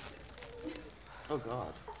 Oh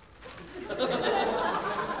God.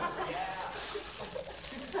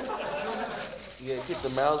 You gotta keep the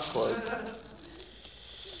mouths closed.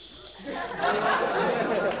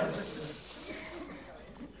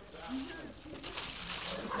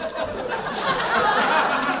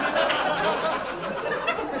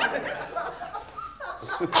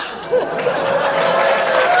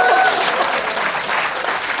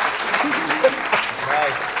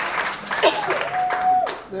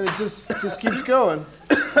 Then it just keeps going.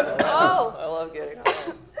 Oh, I love getting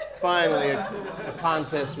high. Finally, a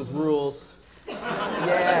contest with rules.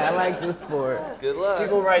 Yeah, I like this sport. Good luck.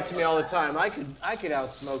 People write to me all the time. I could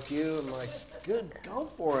outsmoke you. I'm like, good, go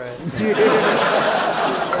for it.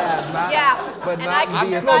 Yeah, not, yeah. but And not I can I'm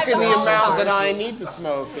be a survive smoking the whole amount time. that I need to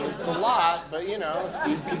smoke, and it's a lot. But you know, if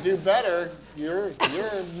you could do better, you're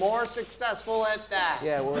more successful at that.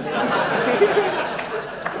 Yeah, well,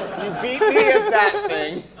 You beat me at that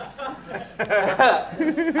thing.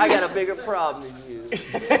 I got a bigger problem than you.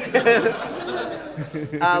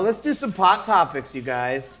 Let's do some pot topics, you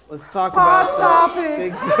guys. Let's talk about some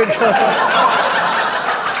things.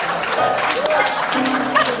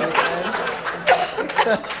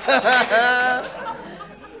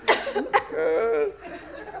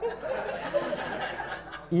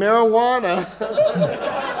 Marijuana.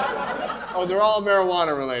 Oh, they're all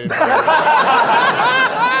marijuana related.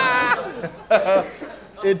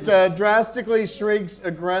 It drastically shrinks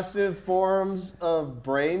aggressive forms of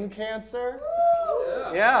brain cancer.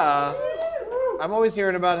 Yeah. I'm always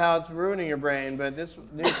hearing about how it's ruining your brain, but this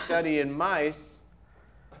new study in mice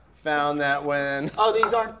found that when... Oh,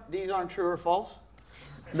 these aren't true or false?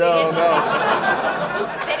 No.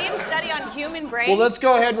 They didn't study on human brains. Well, let's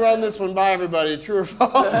go ahead and run this one by everybody. True or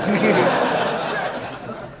false?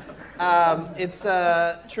 It's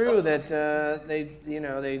true that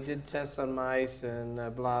they did tests on mice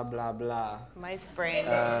and blah blah blah. Mice brains.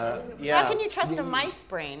 Yeah. How can you trust a mice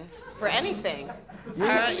brain for anything?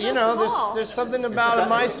 You know, small. there's something about a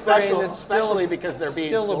mice brain that's especially because they're being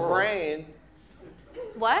still a plural. brain.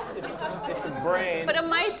 What? It's a brain. But a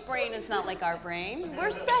mice brain is not like our brain.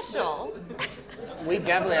 We're special. We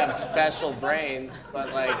definitely have special brains,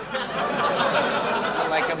 but like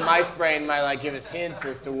a mice brain might like give us hints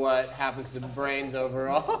as to what happens to brains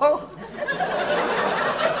overall.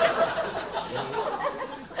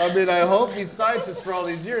 I mean, I hope these scientists for all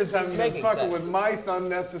these years haven't been making fucking sense. with mice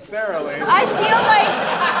unnecessarily. I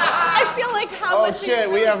feel like how Oh much shit,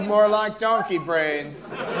 we have more like donkey brains.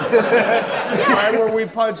 Why were we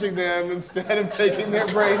punching them instead of taking their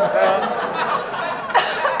brains out?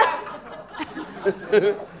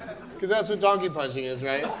 Because that's what donkey punching is,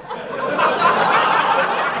 right?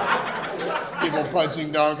 Just people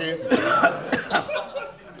punching donkeys.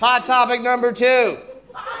 Hot topic number 2.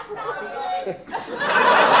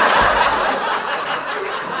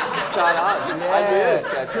 Got on. I did.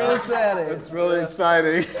 Catch on. Chris said it. It's really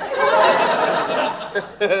exciting.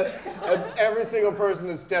 That's every single person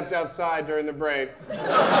that stepped outside during the break.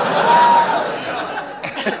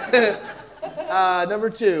 Number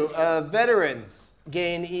 2, veterans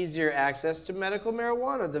gain easier access to medical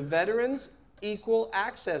marijuana. The Veterans Equal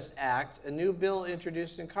Access Act, a new bill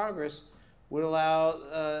introduced in Congress, would allow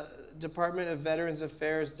Department of Veterans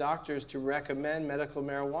Affairs doctors to recommend medical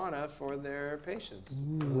marijuana for their patients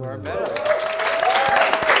who are veterans.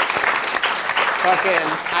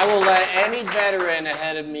 I will let any veteran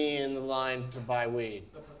ahead of me in the line to buy weed.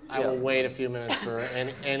 I will wait a few minutes for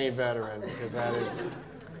any veteran because that is,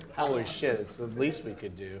 holy shit, it's the least we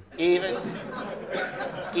could do. Even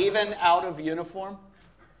out of uniform?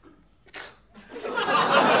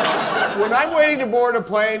 When I'm waiting to board a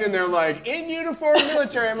plane and they're like, in uniform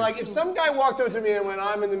military, I'm like, if some guy walked up to me and when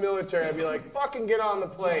I'm in the military, I'd be like, fucking get on the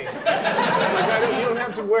plane. Like, you don't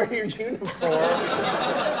have to wear your uniform.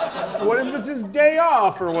 What if it's his day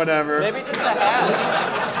off or whatever? Maybe just a hat.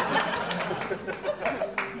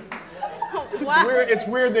 It's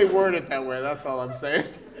weird they word it that way, that's all I'm saying.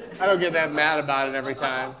 I don't get that mad about it every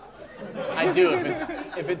time. I do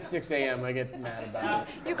if it's 6 a.m. I get mad about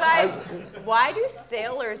it. You guys, why do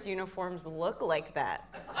sailors' uniforms look like that?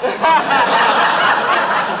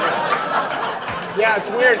 Yeah, it's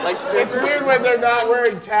weird. Like It's weird when they're not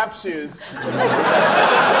wearing tap shoes.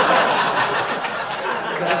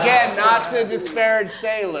 Again, not to disparage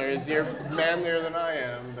sailors. You're manlier than I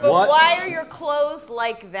am. But What? why are your clothes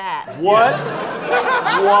like that? What?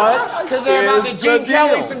 What? Because they're about to is Gene the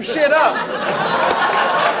Kelly deal? some shit up.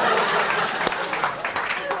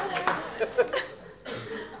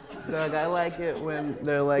 Doug, I like it when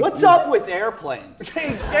they're like. What's up with airplanes?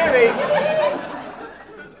 Hey, Kenny.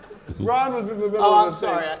 Ron was in the middle Oh, of I'm the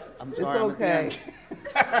sorry. thing. I'm It's sorry. I'm at the okay. end.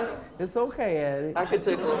 It's okay, Eddie. I could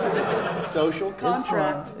take a look. Social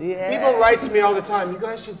contract. Yeah. People write to me all the time. You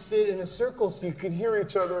guys should sit in a circle so you can hear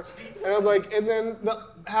each other. And I'm like, and then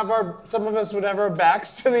some of us would have our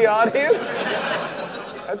backs to the audience.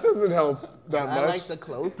 That doesn't help that much. I like the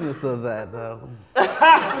closeness of that, though. I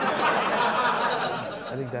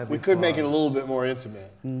think that'd be We could fun. make it a little bit more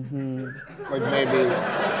intimate. Like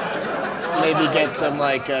maybe get some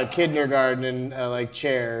like kindergarten and like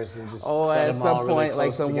chairs and just Oh, set at them all some really point,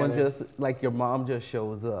 like close someone together. just, like your mom just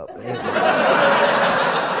shows up.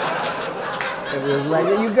 It was like,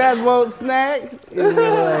 you guys want snacks? And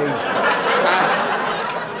we're like,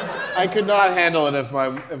 I could not handle it if my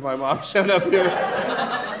mom showed up here.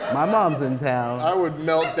 my mom's in town. I would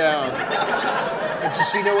melt down. And does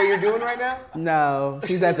she know what you're doing right now? No,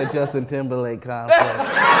 she's at the Justin Timberlake concert.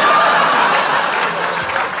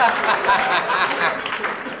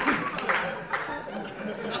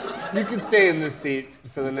 You can stay in this seat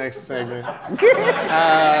for the next segment.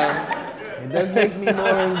 It does make me more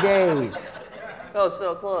engaged. Oh,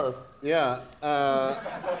 so close. Yeah.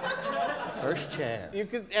 First chair.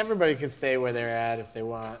 Everybody can stay where they're at if they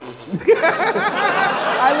want.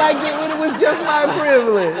 I like it when it was just my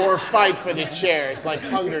privilege. Or fight for the chairs like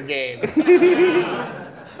Hunger Games.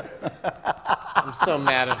 I'm so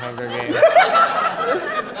mad at Hunger Games.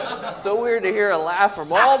 So weird to hear a laugh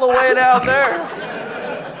from all the way down there.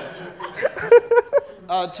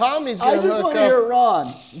 Tommy's I gonna just hook want to hear up.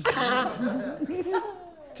 Ron.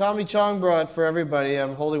 Tommy Chong brought for everybody.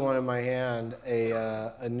 I'm holding one in my hand.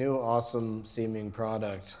 A new awesome seeming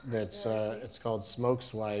product that's it's called Smoke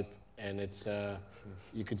Swipe, and it's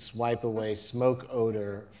you could swipe away smoke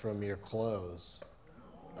odor from your clothes.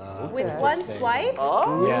 With one thing. swipe?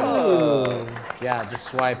 Yeah, just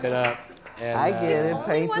swipe it up. And, I get it. Only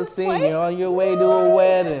Paint one the scene. swipe? You're on your way to a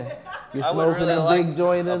wedding. You're I would smoking really a like big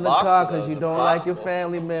joint a in the box car of because those you if don't like your possible.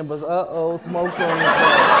 family members. Uh-oh, smoke's on your face.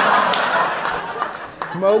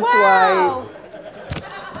 Smoke Wow.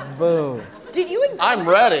 swipe. Boom. Did you invent I'm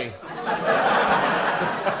ready.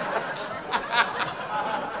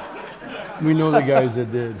 We know the guys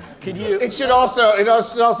that did. Can you? It should also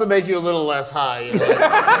make you a little less high. You know?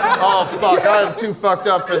 Oh fuck! I'm too fucked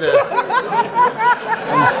up for this.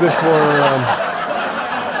 And it's good for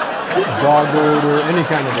dog odor, any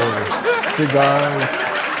kind of odor. Cigars.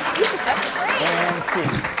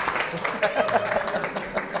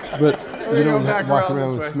 But you go don't back walk around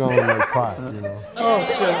around this way. smelling like pot, you know. Oh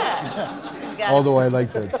shit! Although I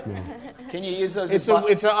like that smell. Can you use those? It's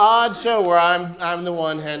as an odd show where I'm the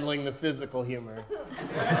one handling the physical humor.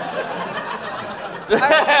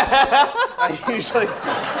 I usually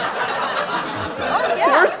Oh, yeah.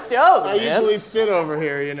 We're stoked, I man. usually sit over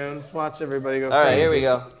here, you know, and just watch everybody go All right, crazy. here we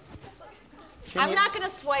go. I'm not going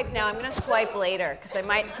to swipe now. I'm going to swipe later because I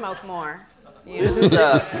might smoke more. This is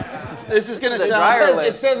the This is gonna The sound. dryer It lid.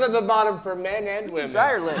 says, it says at the bottom for men and women.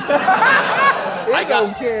 dryer lid. I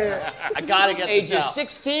Don't care. gotta get this Ages out.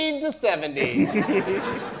 16 to 70.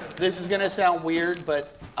 This is gonna sound weird,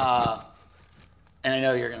 but and I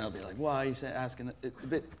know you're gonna be like, "Why are you asking?"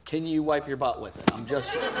 But can you wipe your butt with it? I'm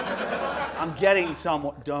getting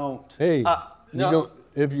some. Don't. Hey, no. you don't,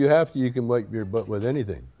 if you have to, you can wipe your butt with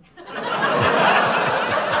anything.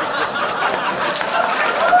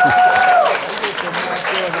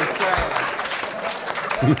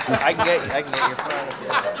 I can get your phone if you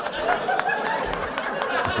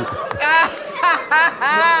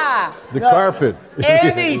The carpet.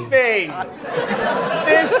 Anything.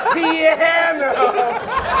 This piano.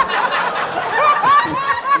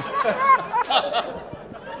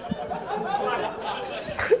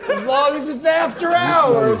 As long as it's after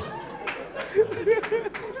hours.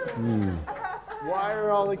 Why are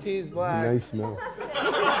all the keys black? Nice smell.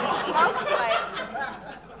 Smoke swipe.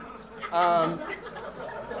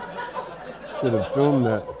 Should have filmed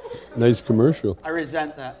that nice commercial. I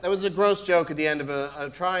resent that. That was a gross joke at the end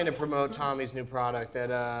of trying to promote Tommy's new product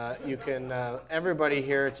that you can, everybody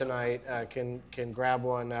here tonight can grab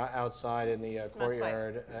one outside in the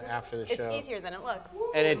courtyard after the It's show. easier than it looks.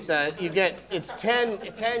 And it's, it's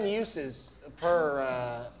 10 uses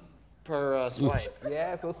per swipe.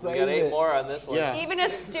 Yeah, so We save got 8 it. more on this one. Yeah. Even a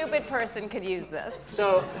stupid person could use this.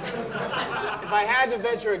 So, if I had to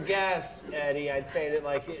venture a guess, Eddie, I'd say that,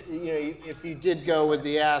 like, you know, if you did go with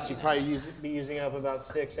the ass, you'd probably be using up about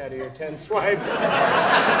 6 out of your 10 swipes.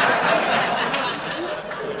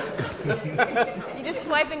 You just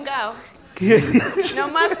swipe and go. No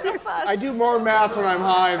muss, no fuss. I do more math when I'm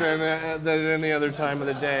high than at any other time of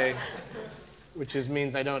the day. which just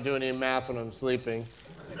means I don't do any math when I'm sleeping.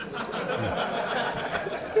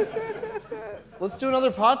 Let's do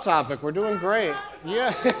another pod topic. We're doing great.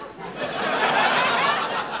 Yeah.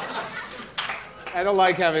 I don't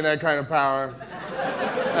like having that kind of power.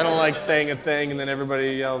 I don't like saying a thing and then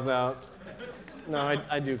everybody yells out. No,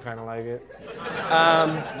 I do kind of like it.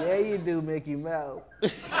 Yeah, you do, Mickey Mouse.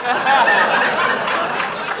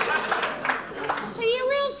 See you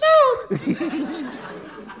real soon.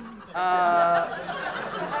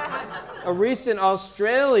 A recent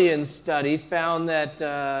Australian study found that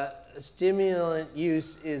stimulant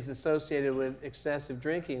use is associated with excessive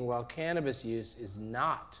drinking, while cannabis use is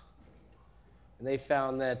not. And they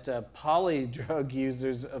found that polydrug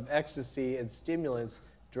users of ecstasy and stimulants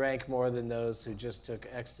drank more than those who just took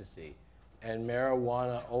ecstasy. And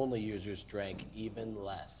marijuana-only users drank even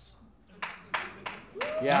less.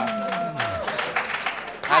 Yeah.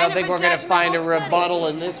 I don't think we're going to find a rebuttal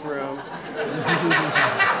in this room.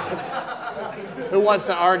 Who wants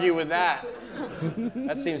to argue with that?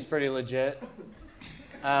 That seems pretty legit.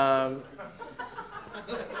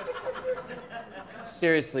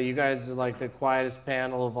 Seriously, you guys are like the quietest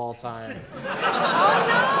panel of all time. It's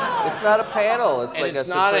not a panel. It's And like it's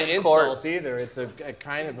a not an Supreme insult Court. either. It's a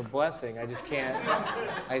kind of a blessing. I just can't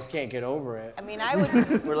get over it. I mean, I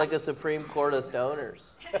would. We're like a Supreme Court of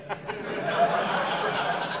stoners.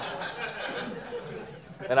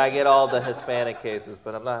 And I get all the Hispanic cases,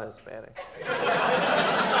 but I'm not Hispanic.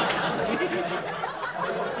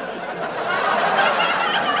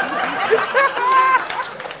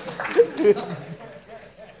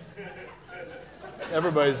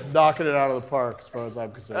 Everybody's knocking it out of the park as far as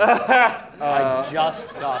I'm concerned. I just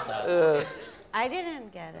got that. I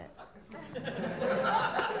didn't get it.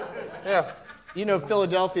 Yeah. You know,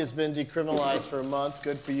 Philadelphia's been decriminalized for a month.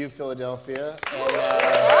 Good for you, Philadelphia. And,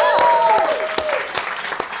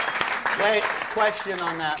 Wait, question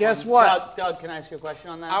on that. Guess one. what? Doug, can I ask you a question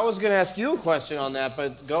on that? I was going to ask you a question on that,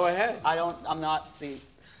 but go ahead. I'm not the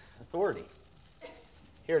authority.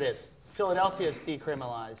 Here it is. Philadelphia is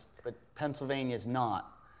decriminalized, but Pennsylvania is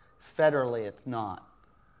not. Federally, it's not.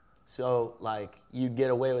 So, like, you'd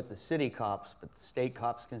get away with the city cops, but the state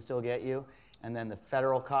cops can still get you, and then the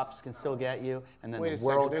federal cops can still get you, and then Wait a the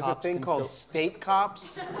world second. There's a cops thing can called still... state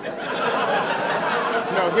cops?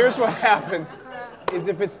 No, here's what happens. Is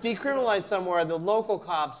if it's decriminalized somewhere, the local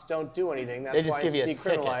cops don't do anything. That's They just why give it's you a ticket.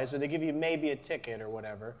 decriminalized, or they give you maybe a ticket or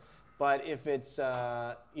whatever. But if it's,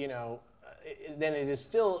 then it is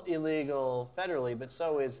still illegal federally, but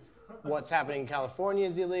so is what's happening in California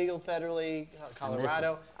is illegal federally,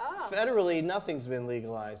 Colorado. Federally, nothing's been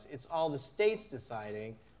legalized. It's all the states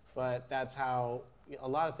deciding, but that's how a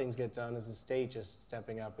lot of things get done, is the state just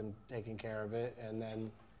stepping up and taking care of it, and then,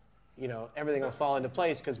 everything will fall into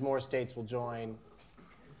place because more states will join.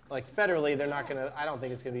 Like federally, they're not gonna, I don't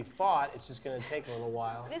think it's gonna be fought, it's just gonna take a little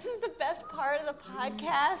while. This is the best part of the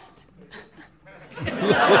podcast.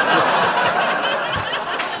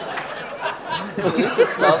 At least it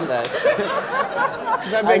smells nice.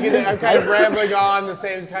 Because I'm kind of rambling on the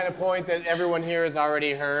same kind of point that everyone here has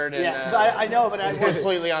already heard, and Yeah, but I know, but is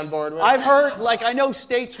completely on board with. I've heard, I know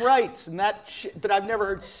states' rights and that shit, but I've never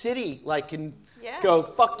heard city, can go,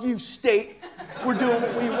 fuck you, state, we're doing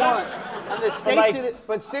what we want. And the state did it.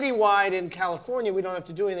 But citywide in California, we don't have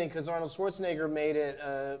to do anything because Arnold Schwarzenegger made it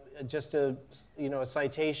just a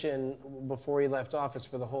citation before he left office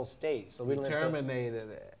for the whole state. So we don't have to. Terminated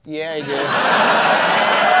it. Yeah, he did.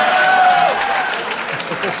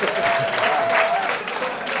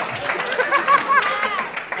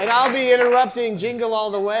 And I'll be interrupting Jingle All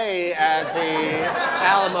the Way at the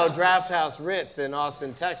Alamo Drafthouse Ritz in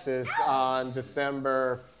Austin, Texas on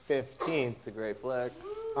December 15th. It's a great flag.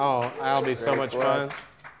 Oh, that'll be so much fun.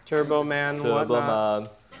 Turbo Man, Turbo whatnot.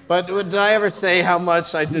 Man. But did I ever say how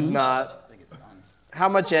much? I did not. How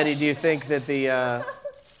much, Eddie, do you think that the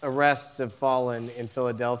arrests have fallen in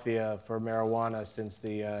Philadelphia for marijuana since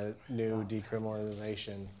the new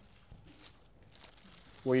decriminalization?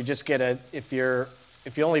 Where you just get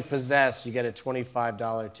if you only possess, you get a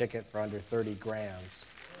 $25 ticket for under 30 grams.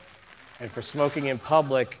 And for smoking in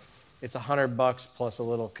public, it's $100 plus a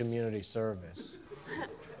little community service,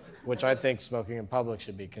 which I think smoking in public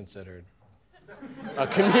should be considered a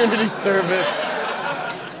community service.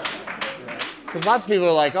 Because lots of people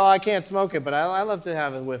are like, oh, I can't smoke it, but I love to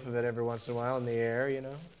have a whiff of it every once in a while in the air,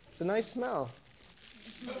 It's a nice smell.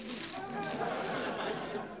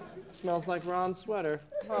 Smells like Ron's sweater.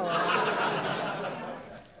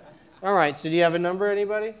 All right, so do you have a number,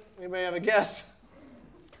 anybody? Anybody have a guess?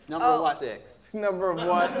 Number what? 6. Number of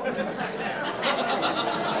what?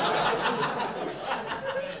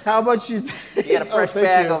 How much you? You got a fresh thank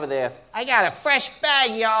bag you. over there. I got a fresh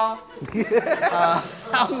bag, y'all.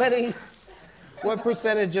 How many? What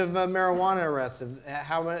percentage of marijuana arrests?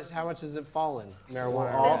 How much has it fallen? Marijuana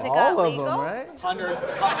Since arrests? it got All of legal? them, right?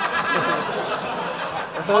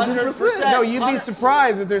 100%. No, you'd be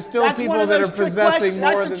surprised that there's still That's one people of that those are trick possessing questions.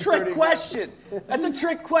 more That's than a trick 30 question. That's a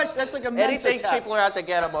trick question. That's like a Eddie mental thinks test. people are out to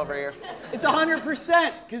get him over here. It's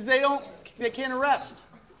 100% because they can't arrest.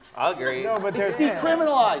 I'll agree. No, but It's there's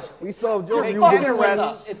decriminalized. We saw George. they You can were arrest.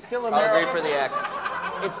 us. It's still a I'll agree for the X.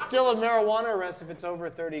 It's still a marijuana arrest if it's over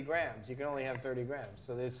 30 grams. You can only have 30 grams.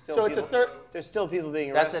 So there's still So it's a people, there's still people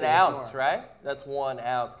being That's arrested. an with ounce, more. right? That's 1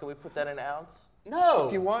 ounce. Can we put that in ounce? No.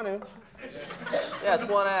 If you want to. Yeah, it's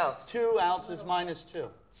 1 ounce. 2 ounces minus 2.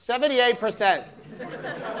 78%. 1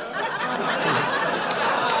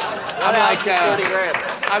 I'm ounce like, is 30 grams.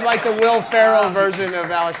 I'm like the Will Ferrell version of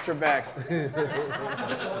Alex Trebek.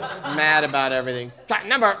 Just mad about everything.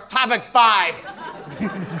 Topic 5.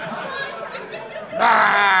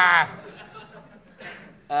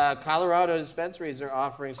 Colorado dispensaries are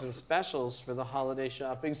offering some specials for the holiday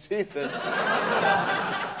shopping season.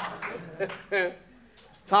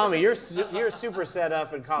 Tommy, you're super set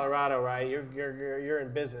up in Colorado, right? You're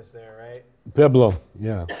in business there, right? Pueblo,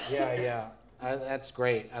 yeah. Yeah. That's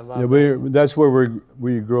great. I love Yeah, that. that's where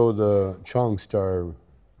we grow the Chong Star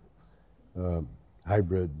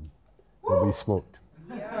hybrid that we smoked.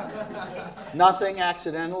 Nothing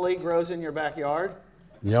accidentally grows in your backyard.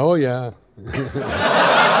 Yeah, oh yeah.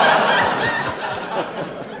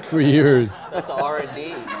 3 years. That's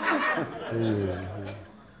R&D.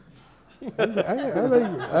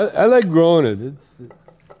 I like growing it. It's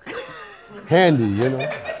handy, you know.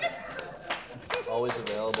 Always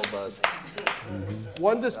available, buds.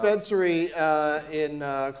 One dispensary in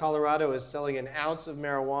Colorado is selling an ounce of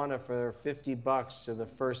marijuana for $50 to the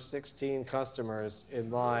first 16 customers in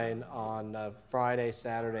line on Friday,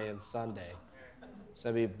 Saturday, and Sunday. So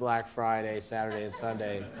it'd be Black Friday, Saturday, and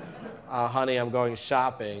Sunday. Honey, I'm going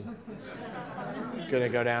shopping. Gonna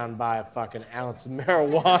go down and buy a fucking ounce of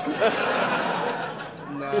marijuana.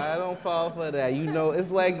 Nah, I don't fall for that. You know, it's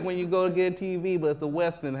like when you go to get a TV, but it's a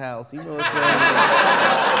Weston house. You know what's going on.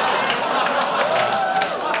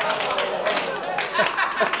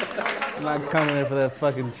 I'm not coming in for that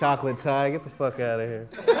fucking chocolate tie. Get the fuck out of here.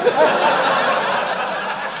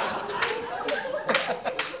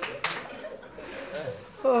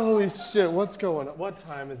 Holy shit, what's going on? What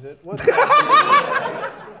time is it? What time is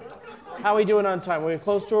it? How are we doing on time? Are we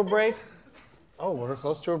close to a break? Oh, we're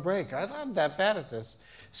close to a break. I'm not that bad at this.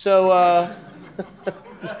 So,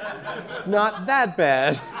 not that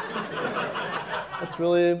bad. That's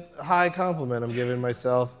really a high compliment I'm giving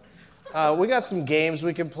myself. We got some games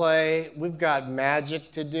we can play. We've got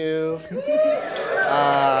magic to do.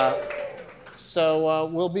 So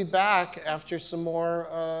we'll be back after some more,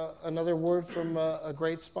 another word from a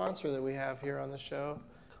great sponsor that we have here on the show.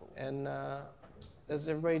 And is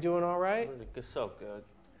everybody doing all right? It's so good.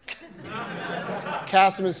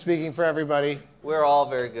 Cassim is speaking for everybody. We're all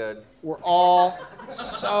very good. We're all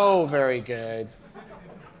so very good.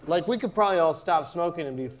 Like, we could probably all stop smoking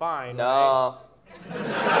and be fine. No. Right?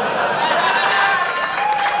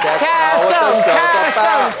 Cassim!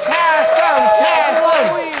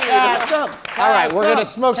 All right, we're gonna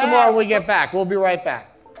smoke some more when we get back. We'll be right back.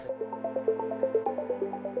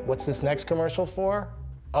 What's this next commercial for?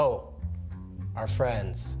 Oh, our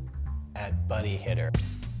friends at Buddy Hitter.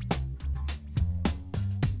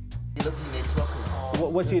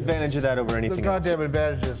 What's the advantage of that over anything The else? goddamn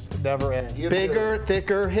advantages never end. Bigger,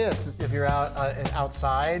 thicker hits. If you're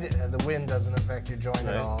outside, the wind doesn't affect your joint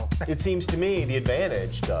at all. It seems to me the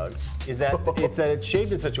advantage, Doug, is that it's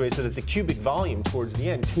shaped in such a way so that the cubic volume towards the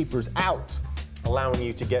end tapers out, allowing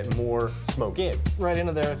you to get more smoke in. Right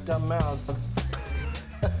into their dumb mouths.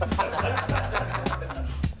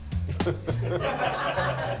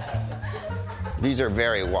 These are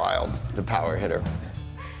very wild, the Power Hitter.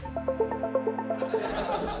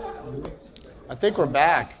 I think we're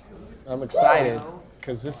back. I'm excited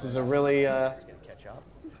because this is a really,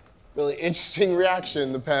 really interesting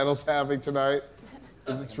reaction the panel's having tonight.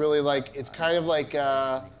 It's really like, it's kind of like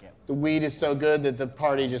the weed is so good that the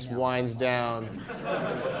party just winds down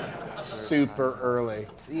super early.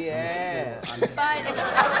 Yeah. But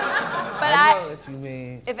I know what you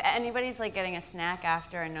mean. if anybody's like getting a snack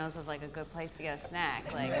after and knows of like a good place to get a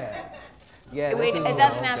snack, like Yeah. it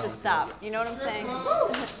doesn't have to stop. You know what I'm saying?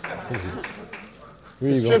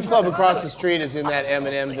 The strip club across the street is in that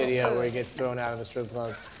Eminem video where he gets thrown out of the strip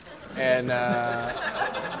club. And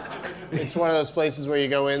it's one of those places where you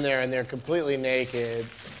go in there and they're completely naked.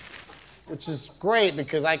 which is great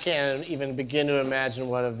because I can't even begin to imagine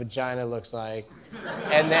what a vagina looks like.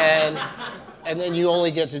 And then you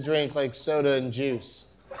only get to drink like soda and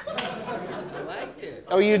juice. I like it.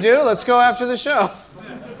 Oh, you do? Let's go after the show.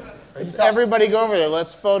 Everybody go over there.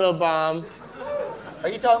 Let's photobomb. Are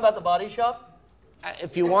you talking about the Body Shop?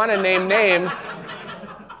 If you want to name names.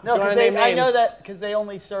 No, Do you wanna because name I know names? that because they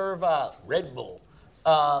only serve Red Bull.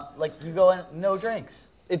 Like you go in, no drinks.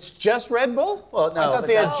 It's just Red Bull? Well, no. I thought but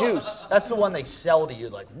they had that- juice. That's the one they sell to you,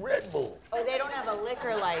 like Red Bull. Oh, they don't have a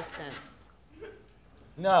liquor license.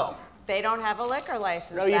 No. They don't have a liquor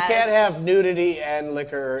license. No, you That can't is- have nudity and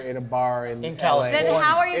liquor in a bar in LA. California. Then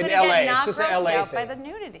how are you In going to LA, get it's not just an grossed LA out by thing. the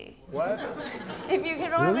nudity? What? If you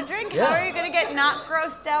don't have a drink, how are you going to get not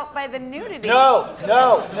grossed out by the nudity? No.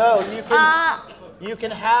 You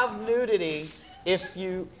can have nudity if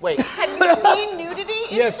you wait. Have you seen nudity?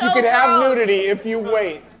 It's Yes, you so can have gross. nudity if you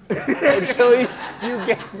wait until you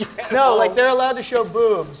get No, home. like they're allowed to show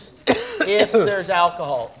boobs if there's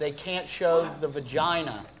alcohol. They can't show the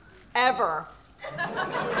vagina. Ever.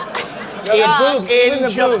 No, the boobs, in even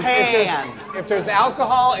the Japan. boobs. If there's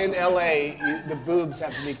alcohol in LA, the boobs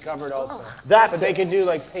have to be covered also. That's But they it. can do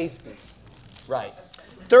like pasties. Right.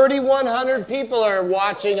 3,100 people are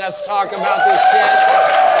watching us talk about this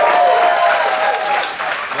shit.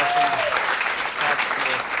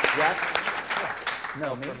 Yes?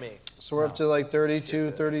 No, for me. So we're up to like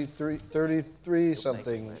 32, 33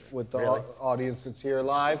 something with the audience that's here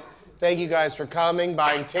live. Thank you guys for coming,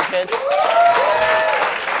 buying tickets.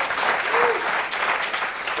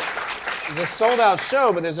 It's a sold out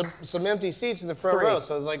show, but there's some empty seats in the front row.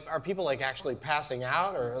 So it's like, are people like actually passing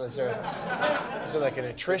out, or is there like an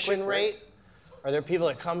attrition rate? Are there people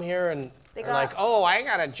that come here and are like, oh, I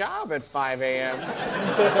got a job at 5 a.m.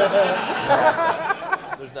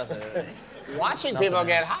 There's nothing in it. Watching people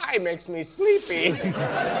get high makes me sleepy.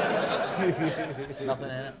 Nothing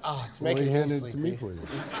in it. Oh, it's Well, making he me handed it to me sleepy. for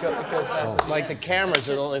you. Like the cameras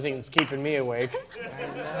are the only thing that's keeping me awake.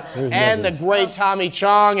 There's And the nothing. great Tommy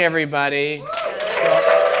Chong, everybody.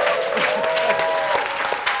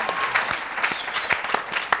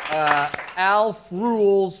 Alf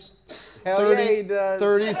Rules Hell yeah, he does.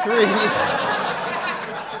 33.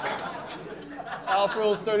 Alf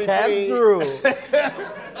Rules 33 That's true.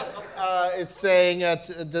 is saying,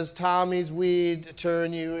 does Tommy's weed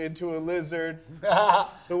turn you into a lizard?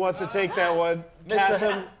 Who wants to take that one?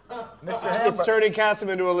 Cassim? Mr. It's Hamburger. turning Cassim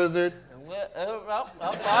into a lizard.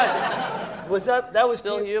 I'm fine. Was that was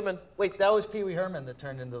Still human. Wait, that was Pee Wee Herman that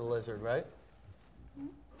turned into the lizard, right?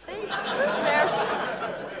 It was their,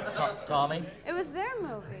 Tommy. it was their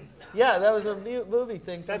movie. Yeah, that was a movie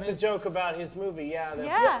thing. That's a joke about his movie, yeah.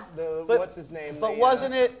 Yeah. But- What's his name? But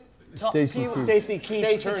wasn't it? Stacy Keach. Stacy Keach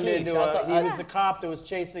Stacey turned Keach. into I thought- he was the cop that was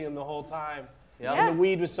chasing him the whole time. Yeah. And the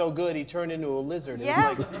weed was so good, he turned into a lizard. It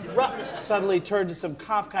Yeah. was like suddenly turned to some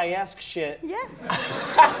Kafkaesque shit. Yeah.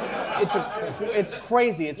 It's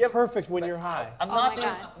crazy. It's perfect when you're high. I'm Oh not my being.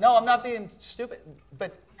 God. No, I'm not being stupid.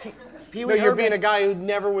 But Pee No, Wee you're Herman. being a guy who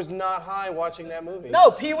never was not high watching that movie. No,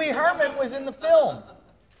 Pee Wee Herman was in the film.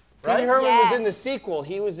 Pee Wee right? Herman was in the Yes. sequel.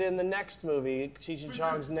 He was in the next movie, Cheech and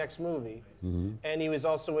Chong's next movie. And he was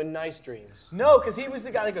also in Nice Dreams. No, because he was the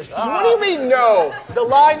guy that goes. What do you mean, no? The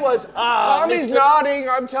line was. Tommy's Mr. nodding.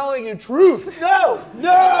 I'm telling you truth. No,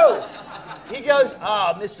 no. He goes,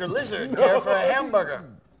 Mr. Lizard, care for a hamburger?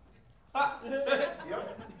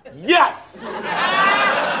 Yes.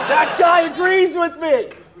 That guy agrees with me.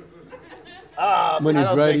 When he's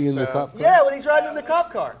don't riding think in the so. cop car? Yeah, when he's riding in the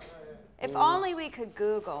cop car. If only we could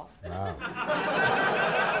Google.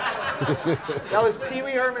 That was Pee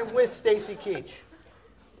Wee Herman with Stacy Keach.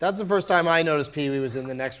 That's the first time I noticed Pee Wee was in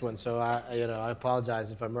the next one, so I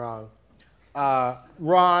apologize if I'm wrong.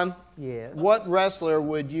 Ron, Yeah. what wrestler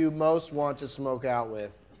would you most want to smoke out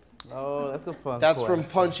with? Oh, that's a fun That's from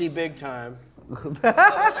question. Punchy Big Time.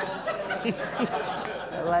 I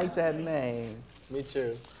like that name. Me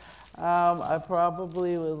too. I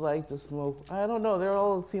probably would like to smoke. I don't know. They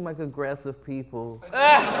all seem like aggressive people.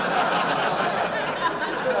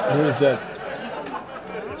 Where's that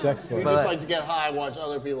sex We one? just like to get high, watch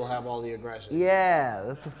other people have all the aggression. Yeah,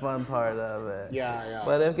 that's the fun part of it. Yeah, yeah.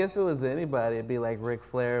 But if it was anybody, it'd be like Ric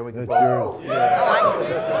Flair. We could That's both,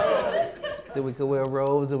 yours. then we could wear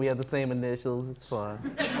robes and we have the same initials. It's fun.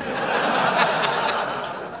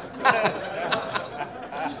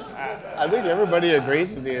 I think everybody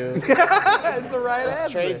agrees with you. That's the right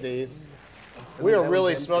Let's trade these. We are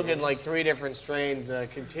really smoking like 3 different strains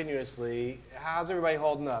continuously. How's everybody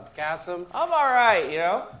holding up? Cassim? I'm all right, you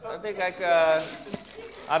know. I think I've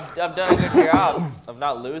done a good job of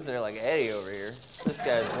not losing it like Eddie over here. This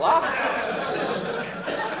guy's lost.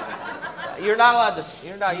 You're not allowed to.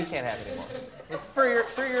 You can't have it anymore. It's for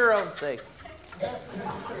your own sake.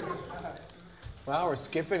 Wow, we're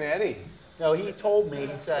skipping Eddie. No, he told me.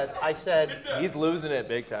 I said. He's losing it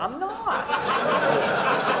big time. I'm not.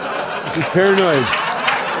 He's paranoid.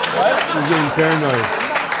 What? He's getting paranoid.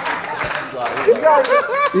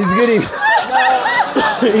 He's getting.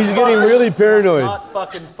 He's getting really paranoid. Not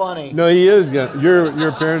fucking funny. No, he is.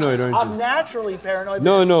 You're paranoid, aren't you? I'm naturally paranoid.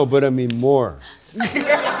 No, but I mean more.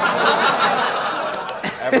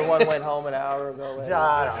 Everyone went home an hour ago. What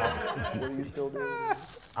are you still doing?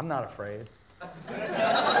 I'm not afraid.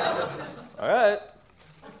 All right.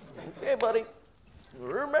 Okay, buddy.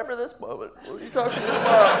 Remember this moment. What are you talking to me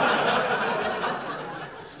tomorrow?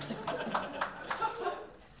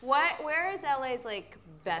 Where is LA's like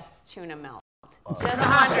best tuna melt? Just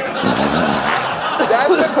wondering.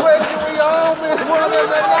 That's the question we all been wanting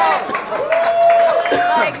to know.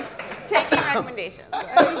 Like taking recommendations.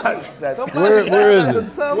 Where is it? Where is it?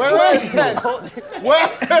 Where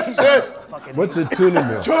is it? What's a tuna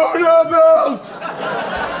mill? Tuna melt!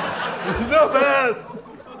 The best.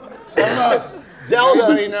 Tell us.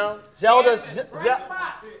 Zelda's, know?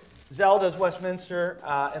 Zelda's Westminster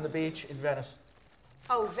and the beach in Venice.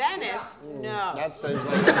 Oh, Venice? No. That seems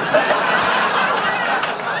like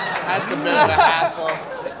that's a bit of a hassle.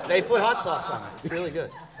 They put hot sauce on it. It's really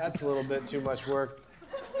good. That's a little bit too much work.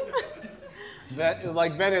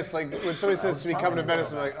 Like Venice, like when somebody says to me, coming to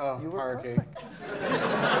Venice, I'm like, oh, parking.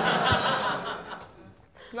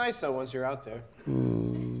 It's nice though once you're out there.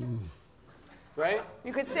 Right?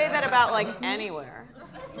 You could say that about like anywhere.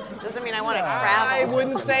 Doesn't mean I want to travel. I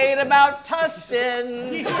wouldn't say it about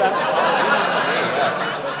Tustin.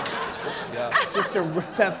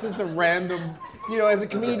 That's just a random. You know, as a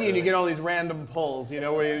comedian, you get all these random pulls. You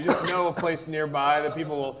know, where you just know a place nearby that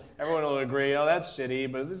everyone will agree, oh, that's shitty,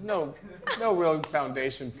 but there's no real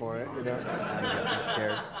foundation for it. You know. I'm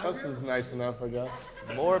scared. Tustin's nice enough, I guess.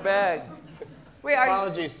 More bag. Wait,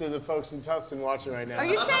 Apologies to the folks in Tustin watching right now. Are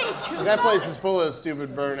you saying Tucson? That place is full of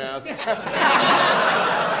stupid burnouts.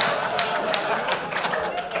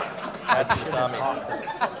 That's Tommy.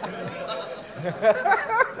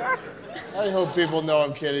 I hope people know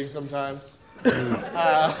I'm kidding sometimes.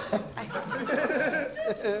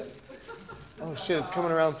 Oh shit, it's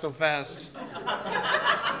coming around so fast.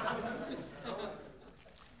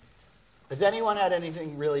 Has anyone had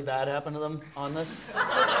anything really bad happen to them on this?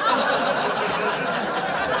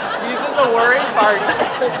 He's in the worried part.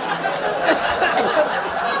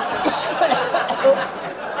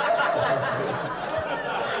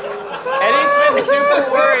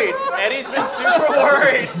 Eddie's been super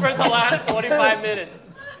worried for the last 25 minutes.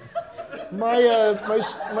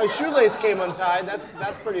 My shoelace came untied. That's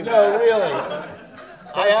pretty bad. No, really.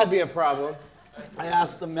 That could be a problem. I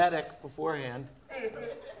asked the medic beforehand,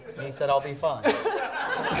 and he said, I'll be fine.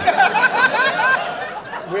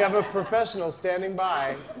 We have a professional standing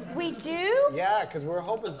by. We do? Yeah, because we're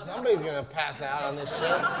hoping somebody's going to pass out on this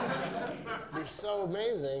shit. It'd be so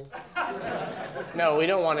amazing. No, we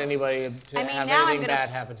don't want anybody to have anything bad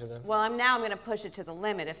happen to them. Well, I'm going to push it to the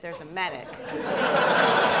limit if there's a medic.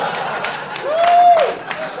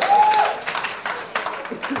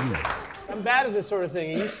 I'm bad at this sort of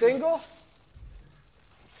thing. Are you single?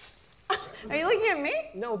 Are you looking at me?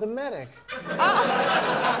 No, the medic. Oh.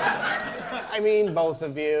 I mean, both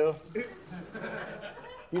of you.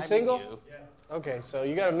 You single? Okay, so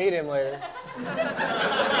you gotta meet him later.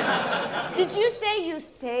 Did you say you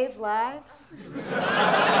save lives?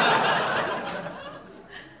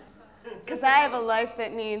 Because I have a life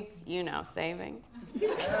that needs, saving.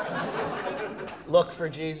 Look for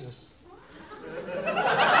Jesus.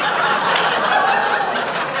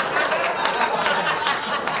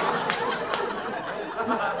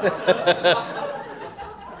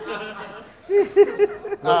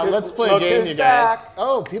 Let's play a game, you guys.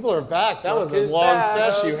 Oh, people are back. That was a long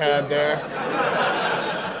sesh you had there.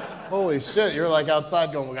 Holy shit, you're like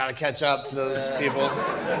outside going, we gotta catch up to those people.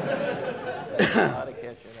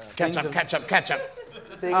 Catch up.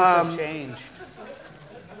 Things have changed.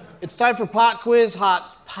 It's time for Pop Quiz,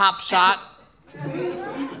 Hot Pop Shot.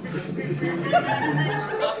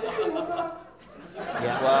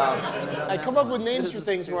 Yeah. Wow. I come up with names for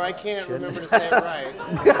things where I can't remember to say it right.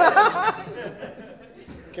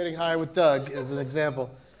 Getting High with Doug is an example.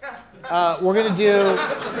 We're gonna do.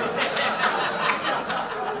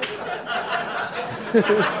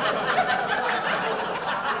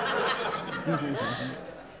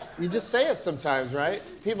 You just say it sometimes, right?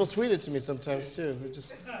 People tweet it to me sometimes too. They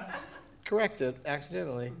just correct it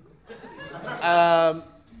accidentally.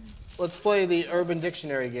 Let's play the Urban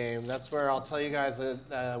Dictionary game. That's where I'll tell you guys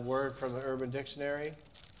a word from the Urban Dictionary.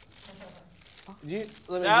 Let me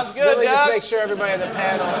Sounds just, good, let me just Doug. make sure everybody in the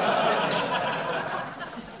panel.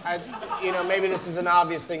 Maybe this is an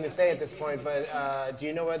obvious thing to say at this point, but do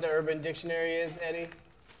you know what the Urban Dictionary is, Eddie?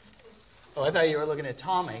 Oh, I thought you were looking at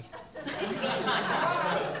Tommy.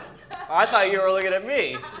 I thought you were looking at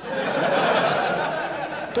me.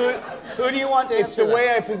 Who do you want to answer It's the that?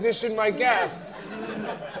 way I position my guests.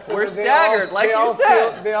 So We're that staggered, like you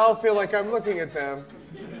said. They all feel like I'm looking at them.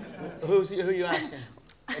 Who are you asking?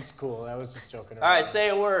 It's cool. I was just joking around. All right, say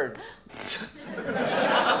a word.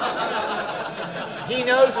 He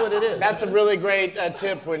knows what it is. That's a really great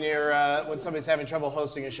tip when when somebody's having trouble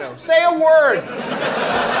hosting a show. Say a word.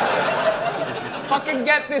 Fucking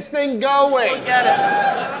get this thing going. Get it.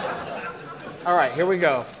 All right, here we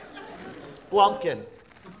go. Blumpkin.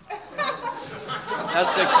 That's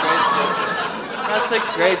sixth grade shit. That's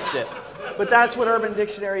sixth grade shit. But that's what Urban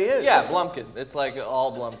Dictionary is. Yeah, Blumpkin. It's like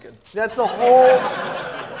all Blumpkin. That's the whole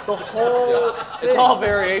It's all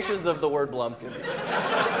variations of the word Blumpkin.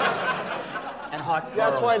 And hot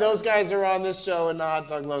That's why those guys are on this show and not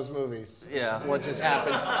Doug Loves Movies. Yeah. What just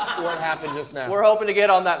happened? What happened just now? We're hoping to get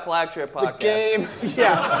on that flagship the podcast. game.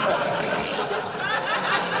 Yeah.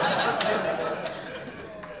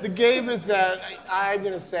 The game is that I'm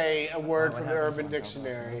going to say a word from the Urban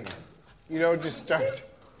Dictionary. You don't just start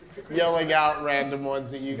yelling out random ones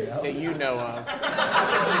that you know of.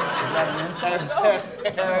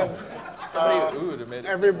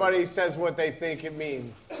 Everybody says what they think it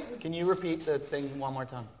means. Can you repeat the thing one more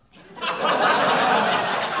time?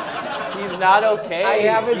 He's not okay. I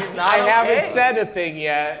haven't okay. said a thing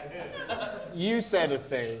yet. You said a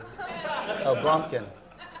thing. Oh, Blumpkin.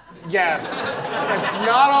 Yes. That's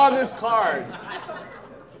not on this card.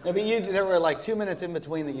 No, but there were like 2 minutes in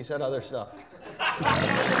between that you said other stuff.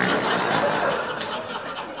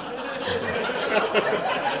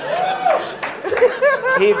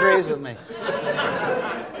 He agrees with me.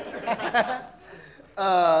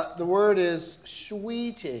 The word is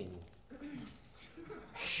sweeting.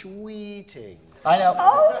 Sweeting. I know.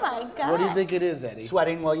 Oh my God. What do you think it is, Eddie?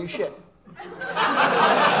 Sweating while you shit.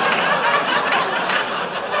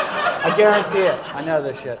 I guarantee it. I know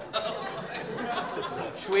this shit.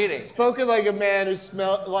 Sweeting. Spoken like a man who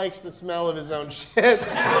likes the smell of his own shit.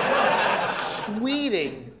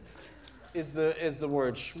 Sweeting is the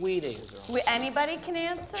word. Sweeting. Anybody can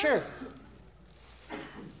answer? Sure.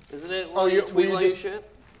 Isn't it Oh, like were tweet you while you just shit?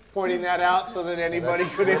 pointing that out so that anybody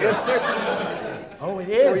could answer? Oh, it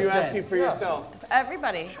is. Or were you asking for yourself?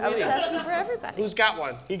 Everybody. I was asking for everybody. Who's got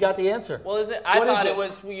one? He got the answer. Well, is it? I What is thought it? it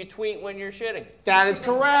was you tweet when you're shitting. That is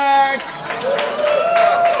correct.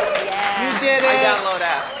 Yeah. You did I it. download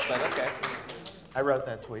apps, but okay. I wrote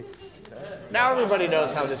that tweet. Now everybody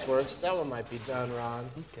knows how this works. That one might be done, Ron.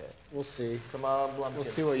 Okay. We'll see. Come on, Blumpkin. We'll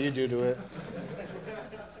see what you do to it.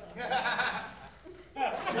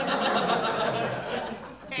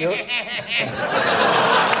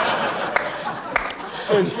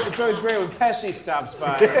 It's always great when Pesci stops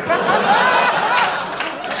by.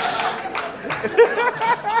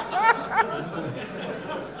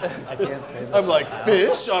 I can't say that. I'm like,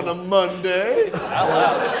 fish on a Monday?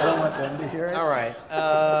 I don't want them to hear it. All right.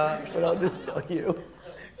 But I'll just tell you.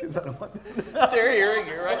 Because I don't want them to. They're hearing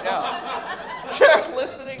you right now. They're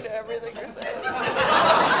listening to everything you're saying.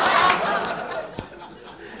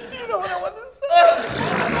 Do you know what I want to say?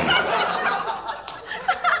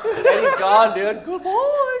 Eddie's gone, dude. Good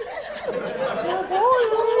boy. Good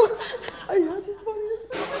boy. I had the funniest.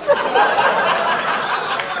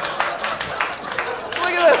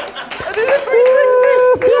 Look at this. I did it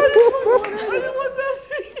 360. I didn't want that.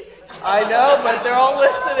 I know, but they're all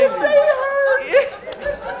listening.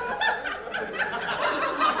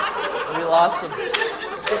 We lost him.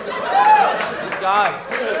 He's gone.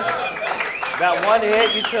 That one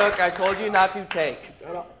hit you took, I told you not to take.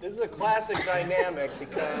 This is a classic dynamic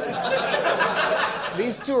because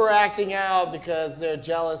these two are acting out because they're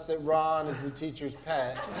jealous that Ron is the teacher's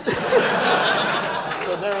pet.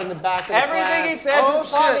 So they're in the back of the class. Everything he says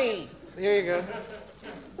is funny. Here you go.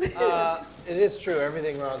 It is true.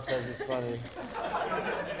 Everything Ron says is funny.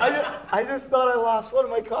 I just thought I lost one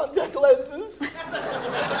of my contact lenses.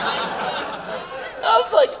 I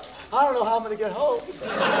was like, I don't know how I'm going to get home.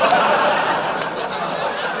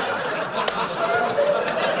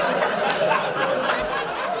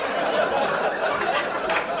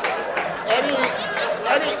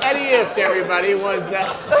 Eddie Ift, everybody, was,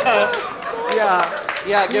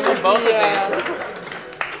 Yeah, give them both a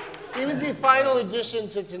he was the final addition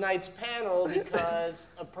to tonight's panel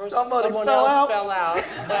because Someone someone fell else out. fell out.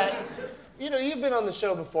 But, you've been on the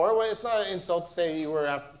show before. Well, it's not an insult to say you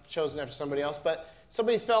were chosen after somebody else, but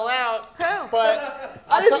somebody fell out. Who? But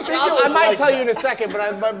didn't think it I was might like tell that. you in a second,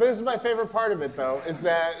 but this is my favorite part of it, though, is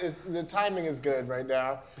that the timing is good right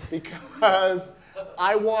now because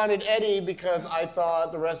I wanted Eddie because I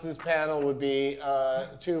thought the rest of this panel would be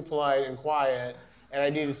too polite and quiet, and I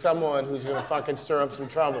needed someone who's going to fucking stir up some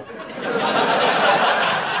trouble.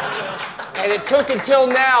 And it took until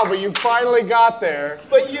now, but you finally got there.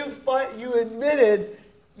 But you admitted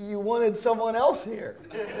you wanted someone else here.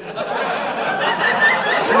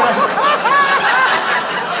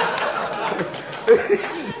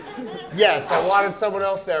 Yes, I wanted someone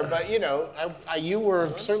else there, but you know, you were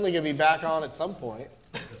certainly going to be back on at some point.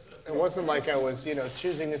 It wasn't like I was,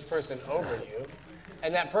 choosing this person over you.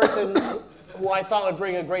 And that person who I thought would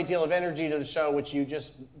bring a great deal of energy to the show, which you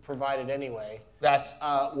just provided anyway,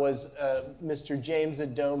 was Mr. James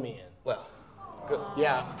Adomian. Well,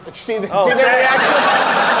 yeah. See the reaction?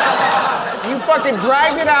 You fucking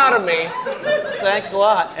dragged it out of me. thanks a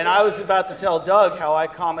lot. And I was about to tell Doug how I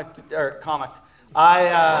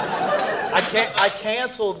I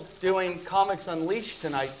canceled doing Comics Unleashed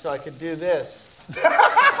tonight so I could do this.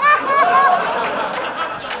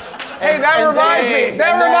 Hey, that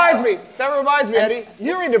reminds me, Eddie.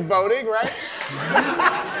 You're into voting, right?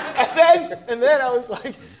 and then I was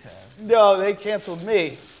like, no, they canceled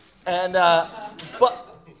me. And but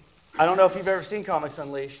I don't know if you've ever seen Comics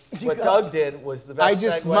Unleashed. What Doug did was the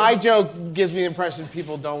best. My joke gives me the impression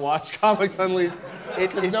people don't watch Comics Unleashed.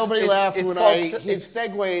 Because nobody laughed when his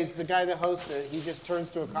segues, the guy that hosts it, he just turns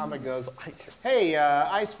to a comic and goes, hey,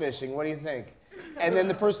 ice fishing, what do you think? And then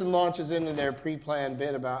the person launches into their pre-planned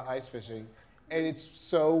bit about ice fishing. And it's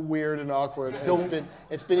so weird and awkward. And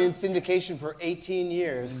it's been in syndication for 18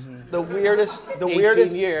 years. The weirdest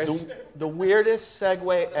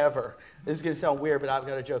segue ever. This is gonna sound weird, but I've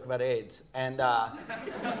got a joke about AIDS. And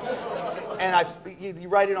you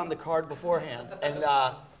write it on the card beforehand. And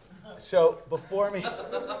so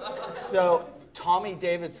Tommy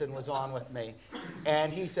Davidson was on with me,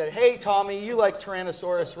 and he said, "Hey Tommy, you like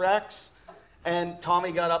Tyrannosaurus Rex?" And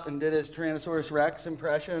Tommy got up and did his Tyrannosaurus Rex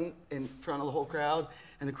impression in front of the whole crowd,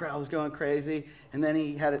 and the crowd was going crazy. And then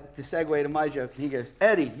he had it to segue to my joke, and he goes,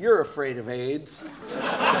 "Eddie, you're afraid of AIDS."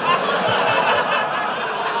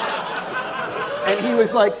 And he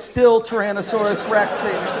was like still Tyrannosaurus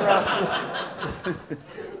Rexing across this.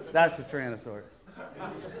 That's a Tyrannosaurus.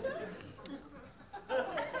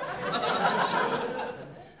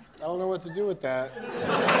 I don't know what to do with that.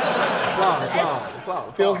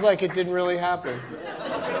 Feels like it didn't really happen.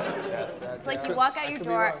 It's like you walk out your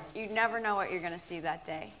door, you never know what you're going to see that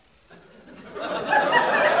day.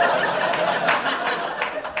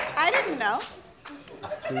 I didn't know.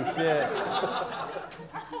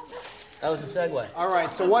 That was a segue. All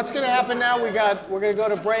right, so what's going to happen now? We're going to go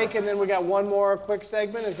to break, and then we got one more quick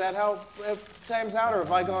segment. Is that how it times out, or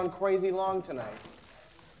have I gone crazy long tonight?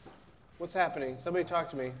 What's happening? Somebody talk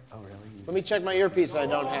to me. Oh, really? Let me check my earpiece I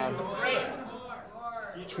don't have.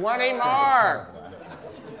 20 more!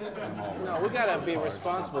 No, we got to be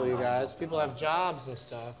responsible, you guys. People have jobs and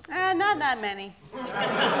stuff. Not that many.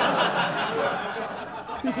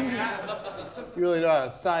 You really know how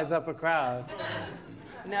to size up a crowd.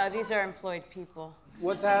 No, these are employed people.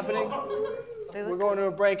 What's happening? We're going to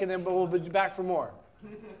a break, and then we'll be back for more.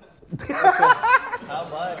 How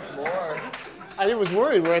much more? I was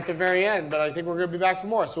worried we're at the very end, but I think we're going to be back for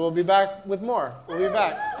more. So we'll be back with more. We'll be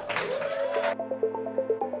back.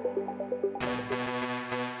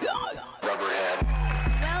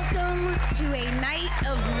 Welcome to a night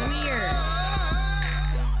of weird.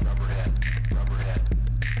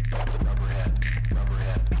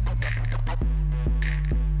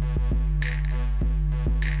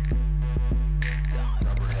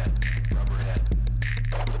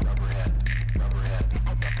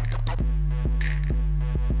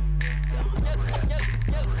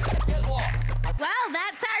 Well,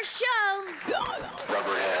 that's our show.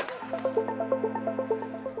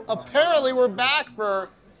 Apparently, we're back for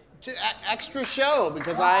extra show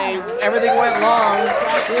because everything went long.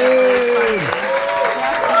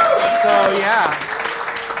 So yeah,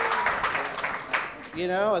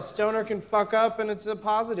 a stoner can fuck up, and it's a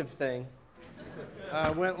positive thing.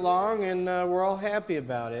 Went long, and we're all happy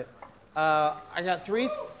about it. I got three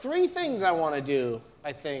things I want to do,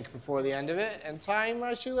 I think, before the end of it, and tying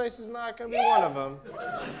my shoelace is not going to be one of them.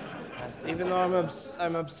 Even though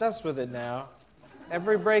I'm obsessed with it now.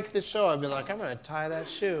 Every break of the show, I'd be like, I'm going to tie that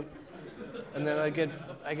shoe, and then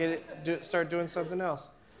start doing something else.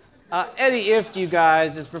 Eddie Ifft, you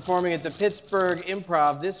guys, is performing at the Pittsburgh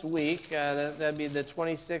Improv this week. That'd be the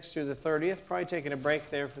 26th through the 30th. Probably taking a break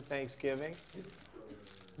there for Thanksgiving.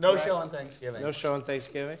 No show on Thanksgiving. No show on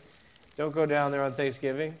Thanksgiving. Don't go down there on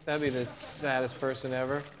Thanksgiving. That'd be the saddest person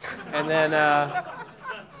ever. And then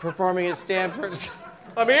performing at Stanford's.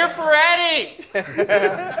 I'm here for Eddie.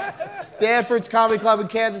 Stanford's Comedy Club in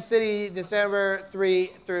Kansas City, December 3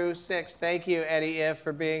 through 6. Thank you, Eddie If,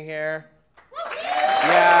 for being here.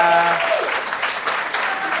 Yeah.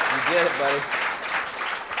 You did it, buddy.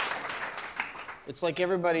 It's like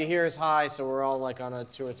everybody here is high, so we're all like on a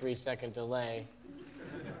 2 or 3 second delay.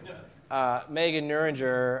 Megan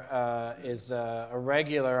Nuringer is a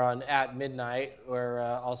regular on At Midnight, where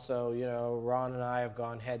also, Ron and I have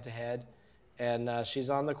gone head to head. And she's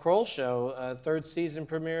on The Kroll Show. 3rd season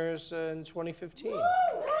premieres in 2015.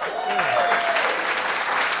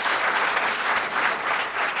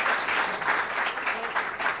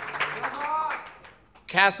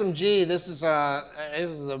 Kasim G, this is a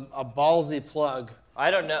ballsy plug.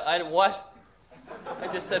 I don't know. What? I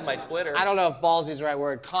just said my Twitter. I don't know if ballsy is the right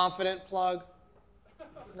word. Confident plug?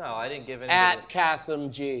 No, I didn't give any. At Kasim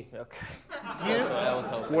G. Okay. That's what I was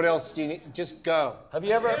hoping. What else do you need? Just go. Have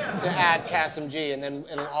you ever? To add Kasim G, and then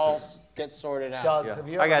it'll all get sorted out. Doug, Yeah. have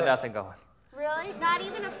you ever? I got nothing going. Really? Not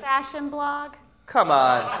even a fashion blog? Come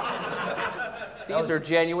on. These are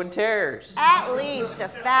genuine terrors. At least a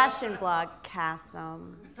fashion blog,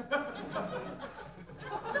 Kasim.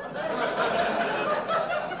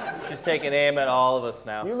 She's taking aim at all of us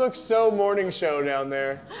now. You look so morning show down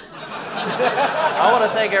there. I want to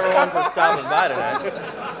thank everyone for stopping by tonight.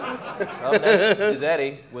 Up next is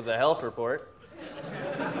Eddie with the health report.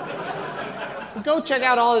 Go check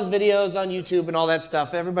out all his videos on YouTube and all that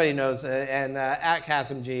stuff. Everybody knows. And at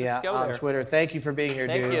Kasim G Just go on there. Twitter. Thank you for being here,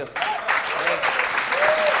 Thank dude. you.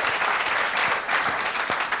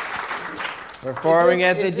 Performing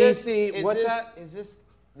at the Is this- DC. is What's this- that? Is this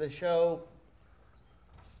the show?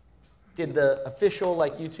 Did the official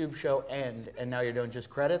YouTube show end, and now you're doing just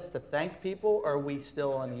credits to thank people, or are we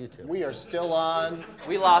still on YouTube? We are still on.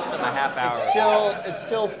 We lost him a half hour. It's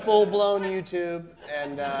still full-blown YouTube,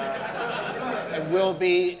 and it will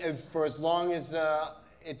be for as long as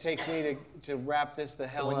it takes me to wrap this the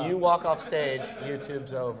hell up. When you walk off stage,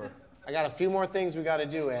 YouTube's over. I got a few more things we got to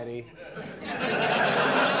do, Eddie.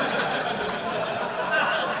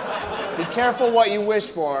 Be careful what you wish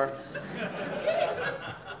for.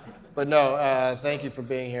 But no, thank you for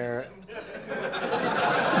being here.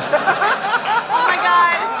 Oh my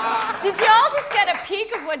God. Did you all just get a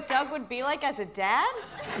peek of what Doug would be like as a dad?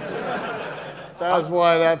 That's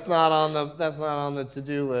why that's not on the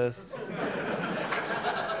to-do list.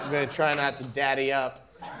 I'm gonna try not to daddy up.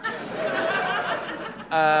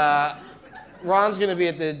 Ron's gonna be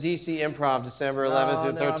at the DC Improv December 11th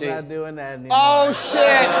through 13th. I'm not doing that anymore. Oh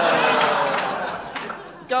shit!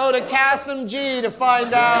 Go to Kasim G to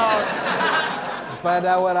find out. Find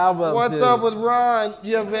out what I'm up What's to. up with Ron? Do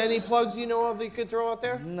you have any plugs you know of that you could throw out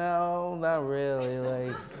there? No, not really.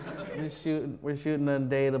 Like, we're shooting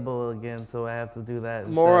Undateable again, so I have to do that.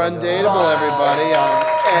 More instead. Undateable, everybody, on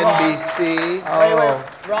NBC. Oh.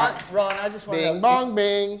 Ron, I just want to Bing, know. bong,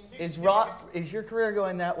 bing. Is your career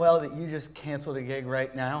going that well that you just canceled a gig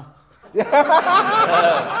right now? Like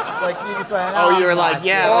you just went, Oh, you were like,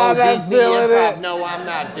 yeah, I'm not DC feeling Improv. it. No, I'm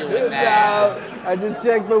not doing that. I just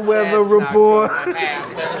checked the weather That's report, not gonna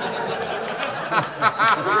happen.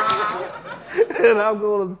 and I'm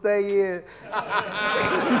going to stay in.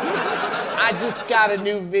 I just got a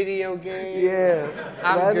new video game. Yeah,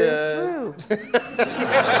 I'm that is good. true.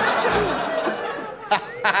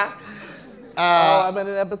 I'm in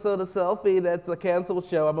an episode of Selfie. That's a canceled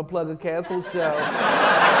show. I'm gonna plug a canceled show.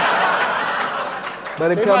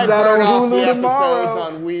 But it They comes might out burn on off Hulu the tomorrow.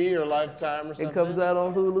 episodes on Wii or Lifetime or something. It comes out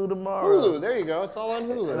on Hulu tomorrow. Hulu, there you go. It's all on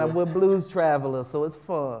Hulu. And I'm with Blues Traveler, so it's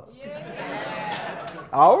fun.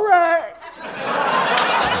 All right.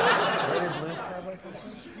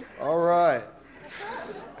 All right.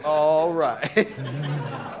 All right.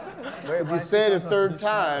 If you say it a third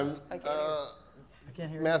time,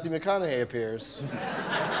 Matthew McConaughey appears.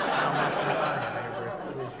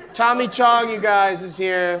 Tommy Chong, you guys, is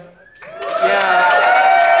here. Yeah.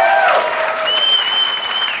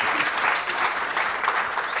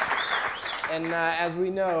 And as we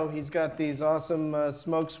know, he's got these awesome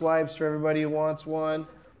smoke swipes for everybody who wants one.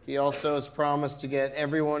 He also has promised to get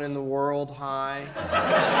everyone in the world high.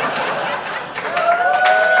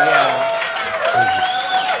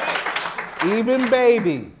 Yeah. Even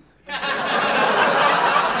babies. No,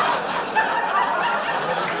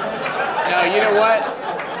 you know what?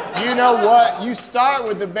 You know what? You start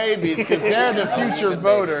with the babies because they're the future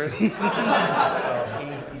voters.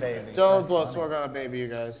 Don't blow smoke on a baby, you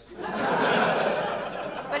guys.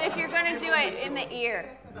 But if you're gonna do it, in the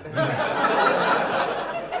ear.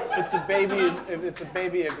 If it's a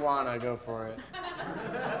baby iguana, go for it.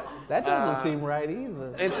 That doesn't seem right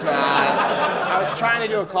either. It's not. I was trying to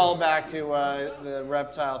do a callback to the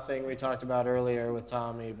reptile thing we talked about earlier with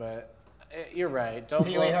Tommy, but you're right. Don't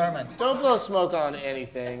blow smoke on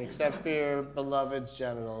anything except for your beloved's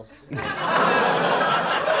genitals.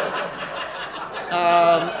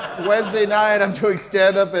 Wednesday night, I'm doing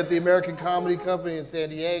stand-up at the American Comedy Company in San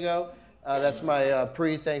Diego. That's my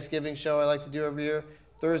pre-Thanksgiving show I like to do every year.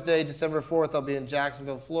 Thursday, December 4th, I'll be in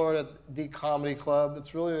Jacksonville, Florida at the Comedy Club.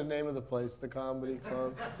 It's really the name of the place, the Comedy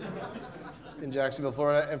Club in Jacksonville,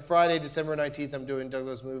 Florida. And Friday, December 19th, I'm doing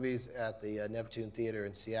Douglas Movies at the Neptune Theater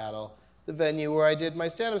in Seattle, the venue where I did my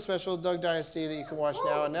stand-up special, Doug Dynasty, that you can watch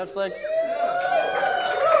now on Netflix.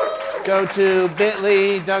 Go to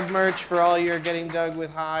bit.ly, Doug Merch, for all your Getting Doug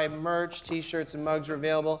with High merch. T-shirts and mugs are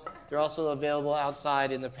available. They're also available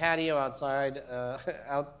outside in the patio, outside.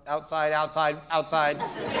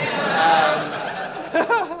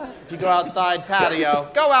 If you go outside patio,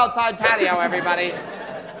 go outside patio, everybody.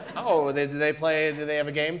 Oh, do they have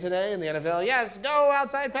a game today in the NFL? Yes, go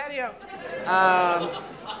outside patio.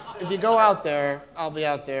 If you go out there, I'll be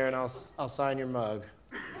out there and I'll sign your mug,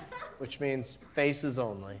 which means faces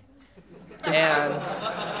only. And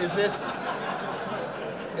is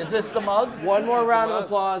this the mug? One more round of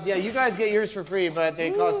applause. Yeah, you guys get yours for free, but they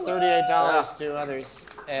cost $38 to others.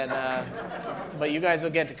 And but you guys will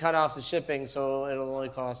get to cut off the shipping, so it'll only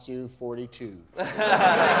cost you $42.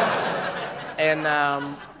 And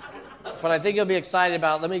but I think you'll be excited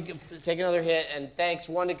about. Let me take another hit and thanks.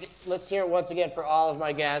 Let's hear it once again for all of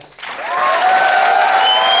my guests.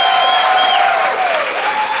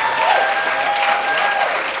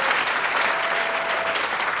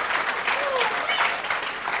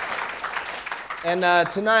 And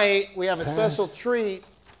tonight we have a special treat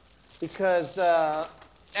because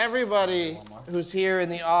everybody who's here in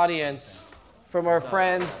the audience, from our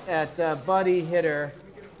friends at Buddy Hitter,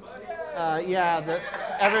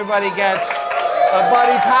 everybody gets a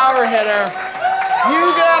Buddy Power Hitter.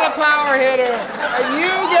 You get a power hitter, and you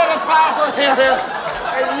get a power hitter,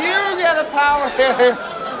 and you get a power hitter.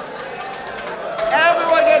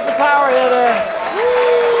 Everyone gets a power hitter.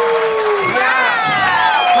 Woo! Yeah.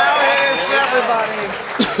 Power hitters for everybody.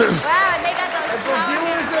 Wow, and they got those and for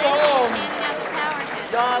viewers at home,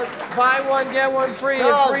 buy one, get one free,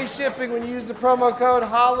 and free shipping when you use the promo code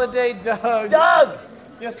HOLIDAYDOUG. Doug!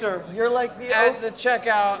 Yes, sir. You're like the at the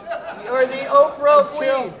checkout. You're the Oprah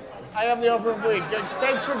Queen. I am the Oprah Queen.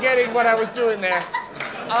 Thanks for getting what I was doing there.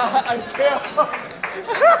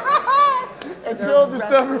 Until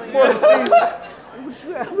December 14th.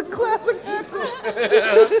 The classic heckle.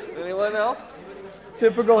 Anyone else?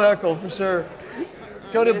 Typical heckle, for sure.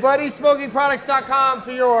 Go to BuddySmokingProducts.com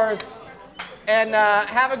for yours. And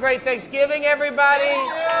have a great Thanksgiving, everybody.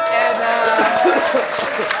 And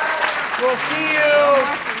we'll see you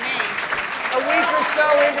a week or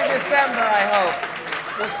so into December, I hope.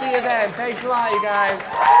 We'll see you then. Thanks a lot, you guys.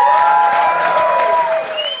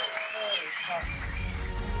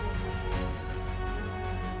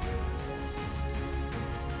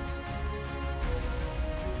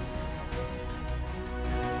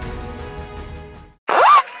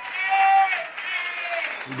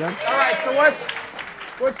 You done? All right, so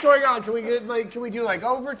what's going on? Can we do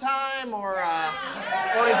overtime or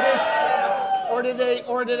is this or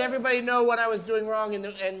did everybody know what I was doing wrong and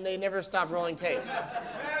they never stopped rolling tape?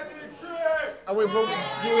 Are we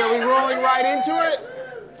rolling right into it?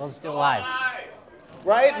 Well, it's still live.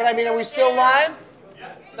 Right? But I mean, are we still live?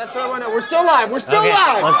 That's what I want to know. We're still live. We're still Okay,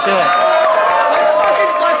 live. let's do it.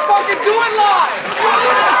 Let's fucking do it live.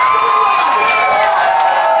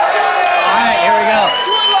 All right, here we go.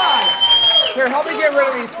 Do it live. Here, help me get rid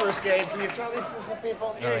of these first, Gabe. Can you throw these to some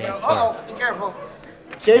people? Here you go. Uh-oh, be careful.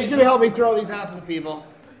 Gabe's gonna help me throw these out to the people.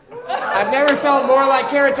 I've never felt more like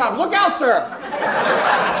Carrot Top. Look out, sir.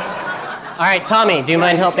 All right, Tommy, do you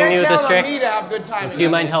mind helping me with this trick? Me to have good timing. Do you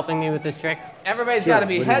mind helping me with this trick? Everybody's got to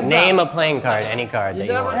be heads Name up. a playing card, any card that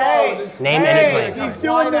you never want. know. Name any playing card. He's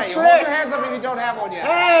doing the trick. Hold your hands up if you don't have one yet.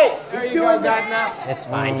 Hey, there you go, got enough. It's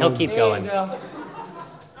fine. He'll keep There going. you go.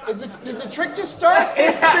 Did the trick just start?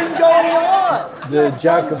 It's been going on. The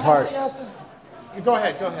Jack of Hearts. Go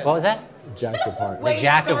ahead. What was that? Jack of Hearts. The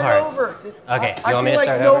Jack of Hearts. Okay, do you want me to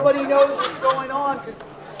start over? I feel over? like nobody knows what's going on because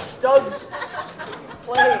Doug's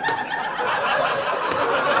playing.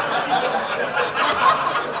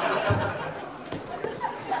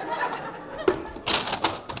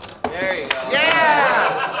 There you go.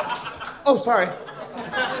 Yeah! Oh, sorry.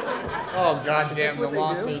 Oh, goddamn, the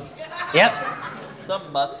lawsuits. Yep.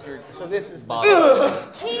 Some mustard. So this is bottle.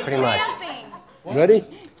 Keep Pretty much. clapping. Ready?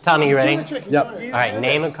 Tommy, you ready? Yep. All right,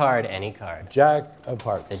 name a card, any card. Jack of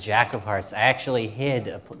Hearts. The Jack of Hearts. I actually hid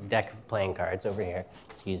a deck of playing cards over here.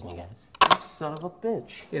 Excuse me, guys. You son of a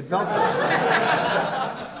bitch. It felt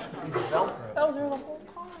That was there the whole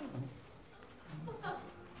time.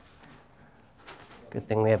 Good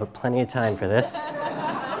thing we have plenty of time for this.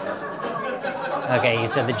 Okay, you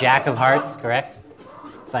said the Jack of Hearts, correct?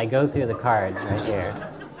 If I go through the cards right here,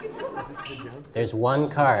 there's one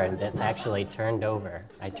card that's actually turned over.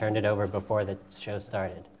 I turned it over before the show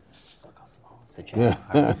started. It's the Jack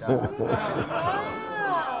of Hearts.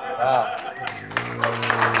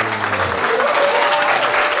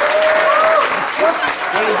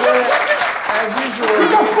 Gonna do it as usual.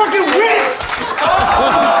 He's a fucking witch!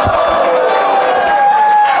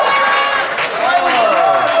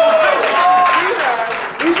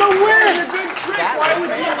 He's a witch! It's a good trick. Why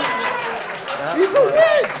would you? He's a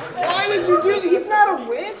witch! Why did you do? He's not a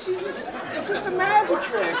witch. It's just a magic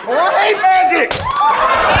trick. Oh, I hate magic!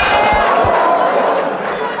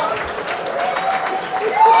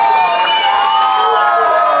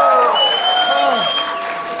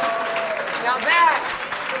 Now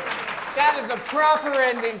that is a proper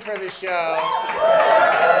ending for the show.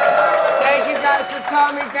 Thank you guys for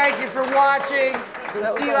coming. Thank you for watching. We'll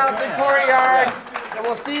see you out in the courtyard. And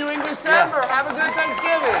we'll see you in December. Have a good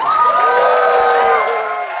Thanksgiving.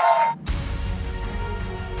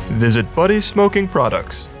 Visit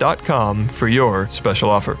BuddySmokingProducts.com for your special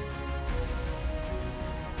offer.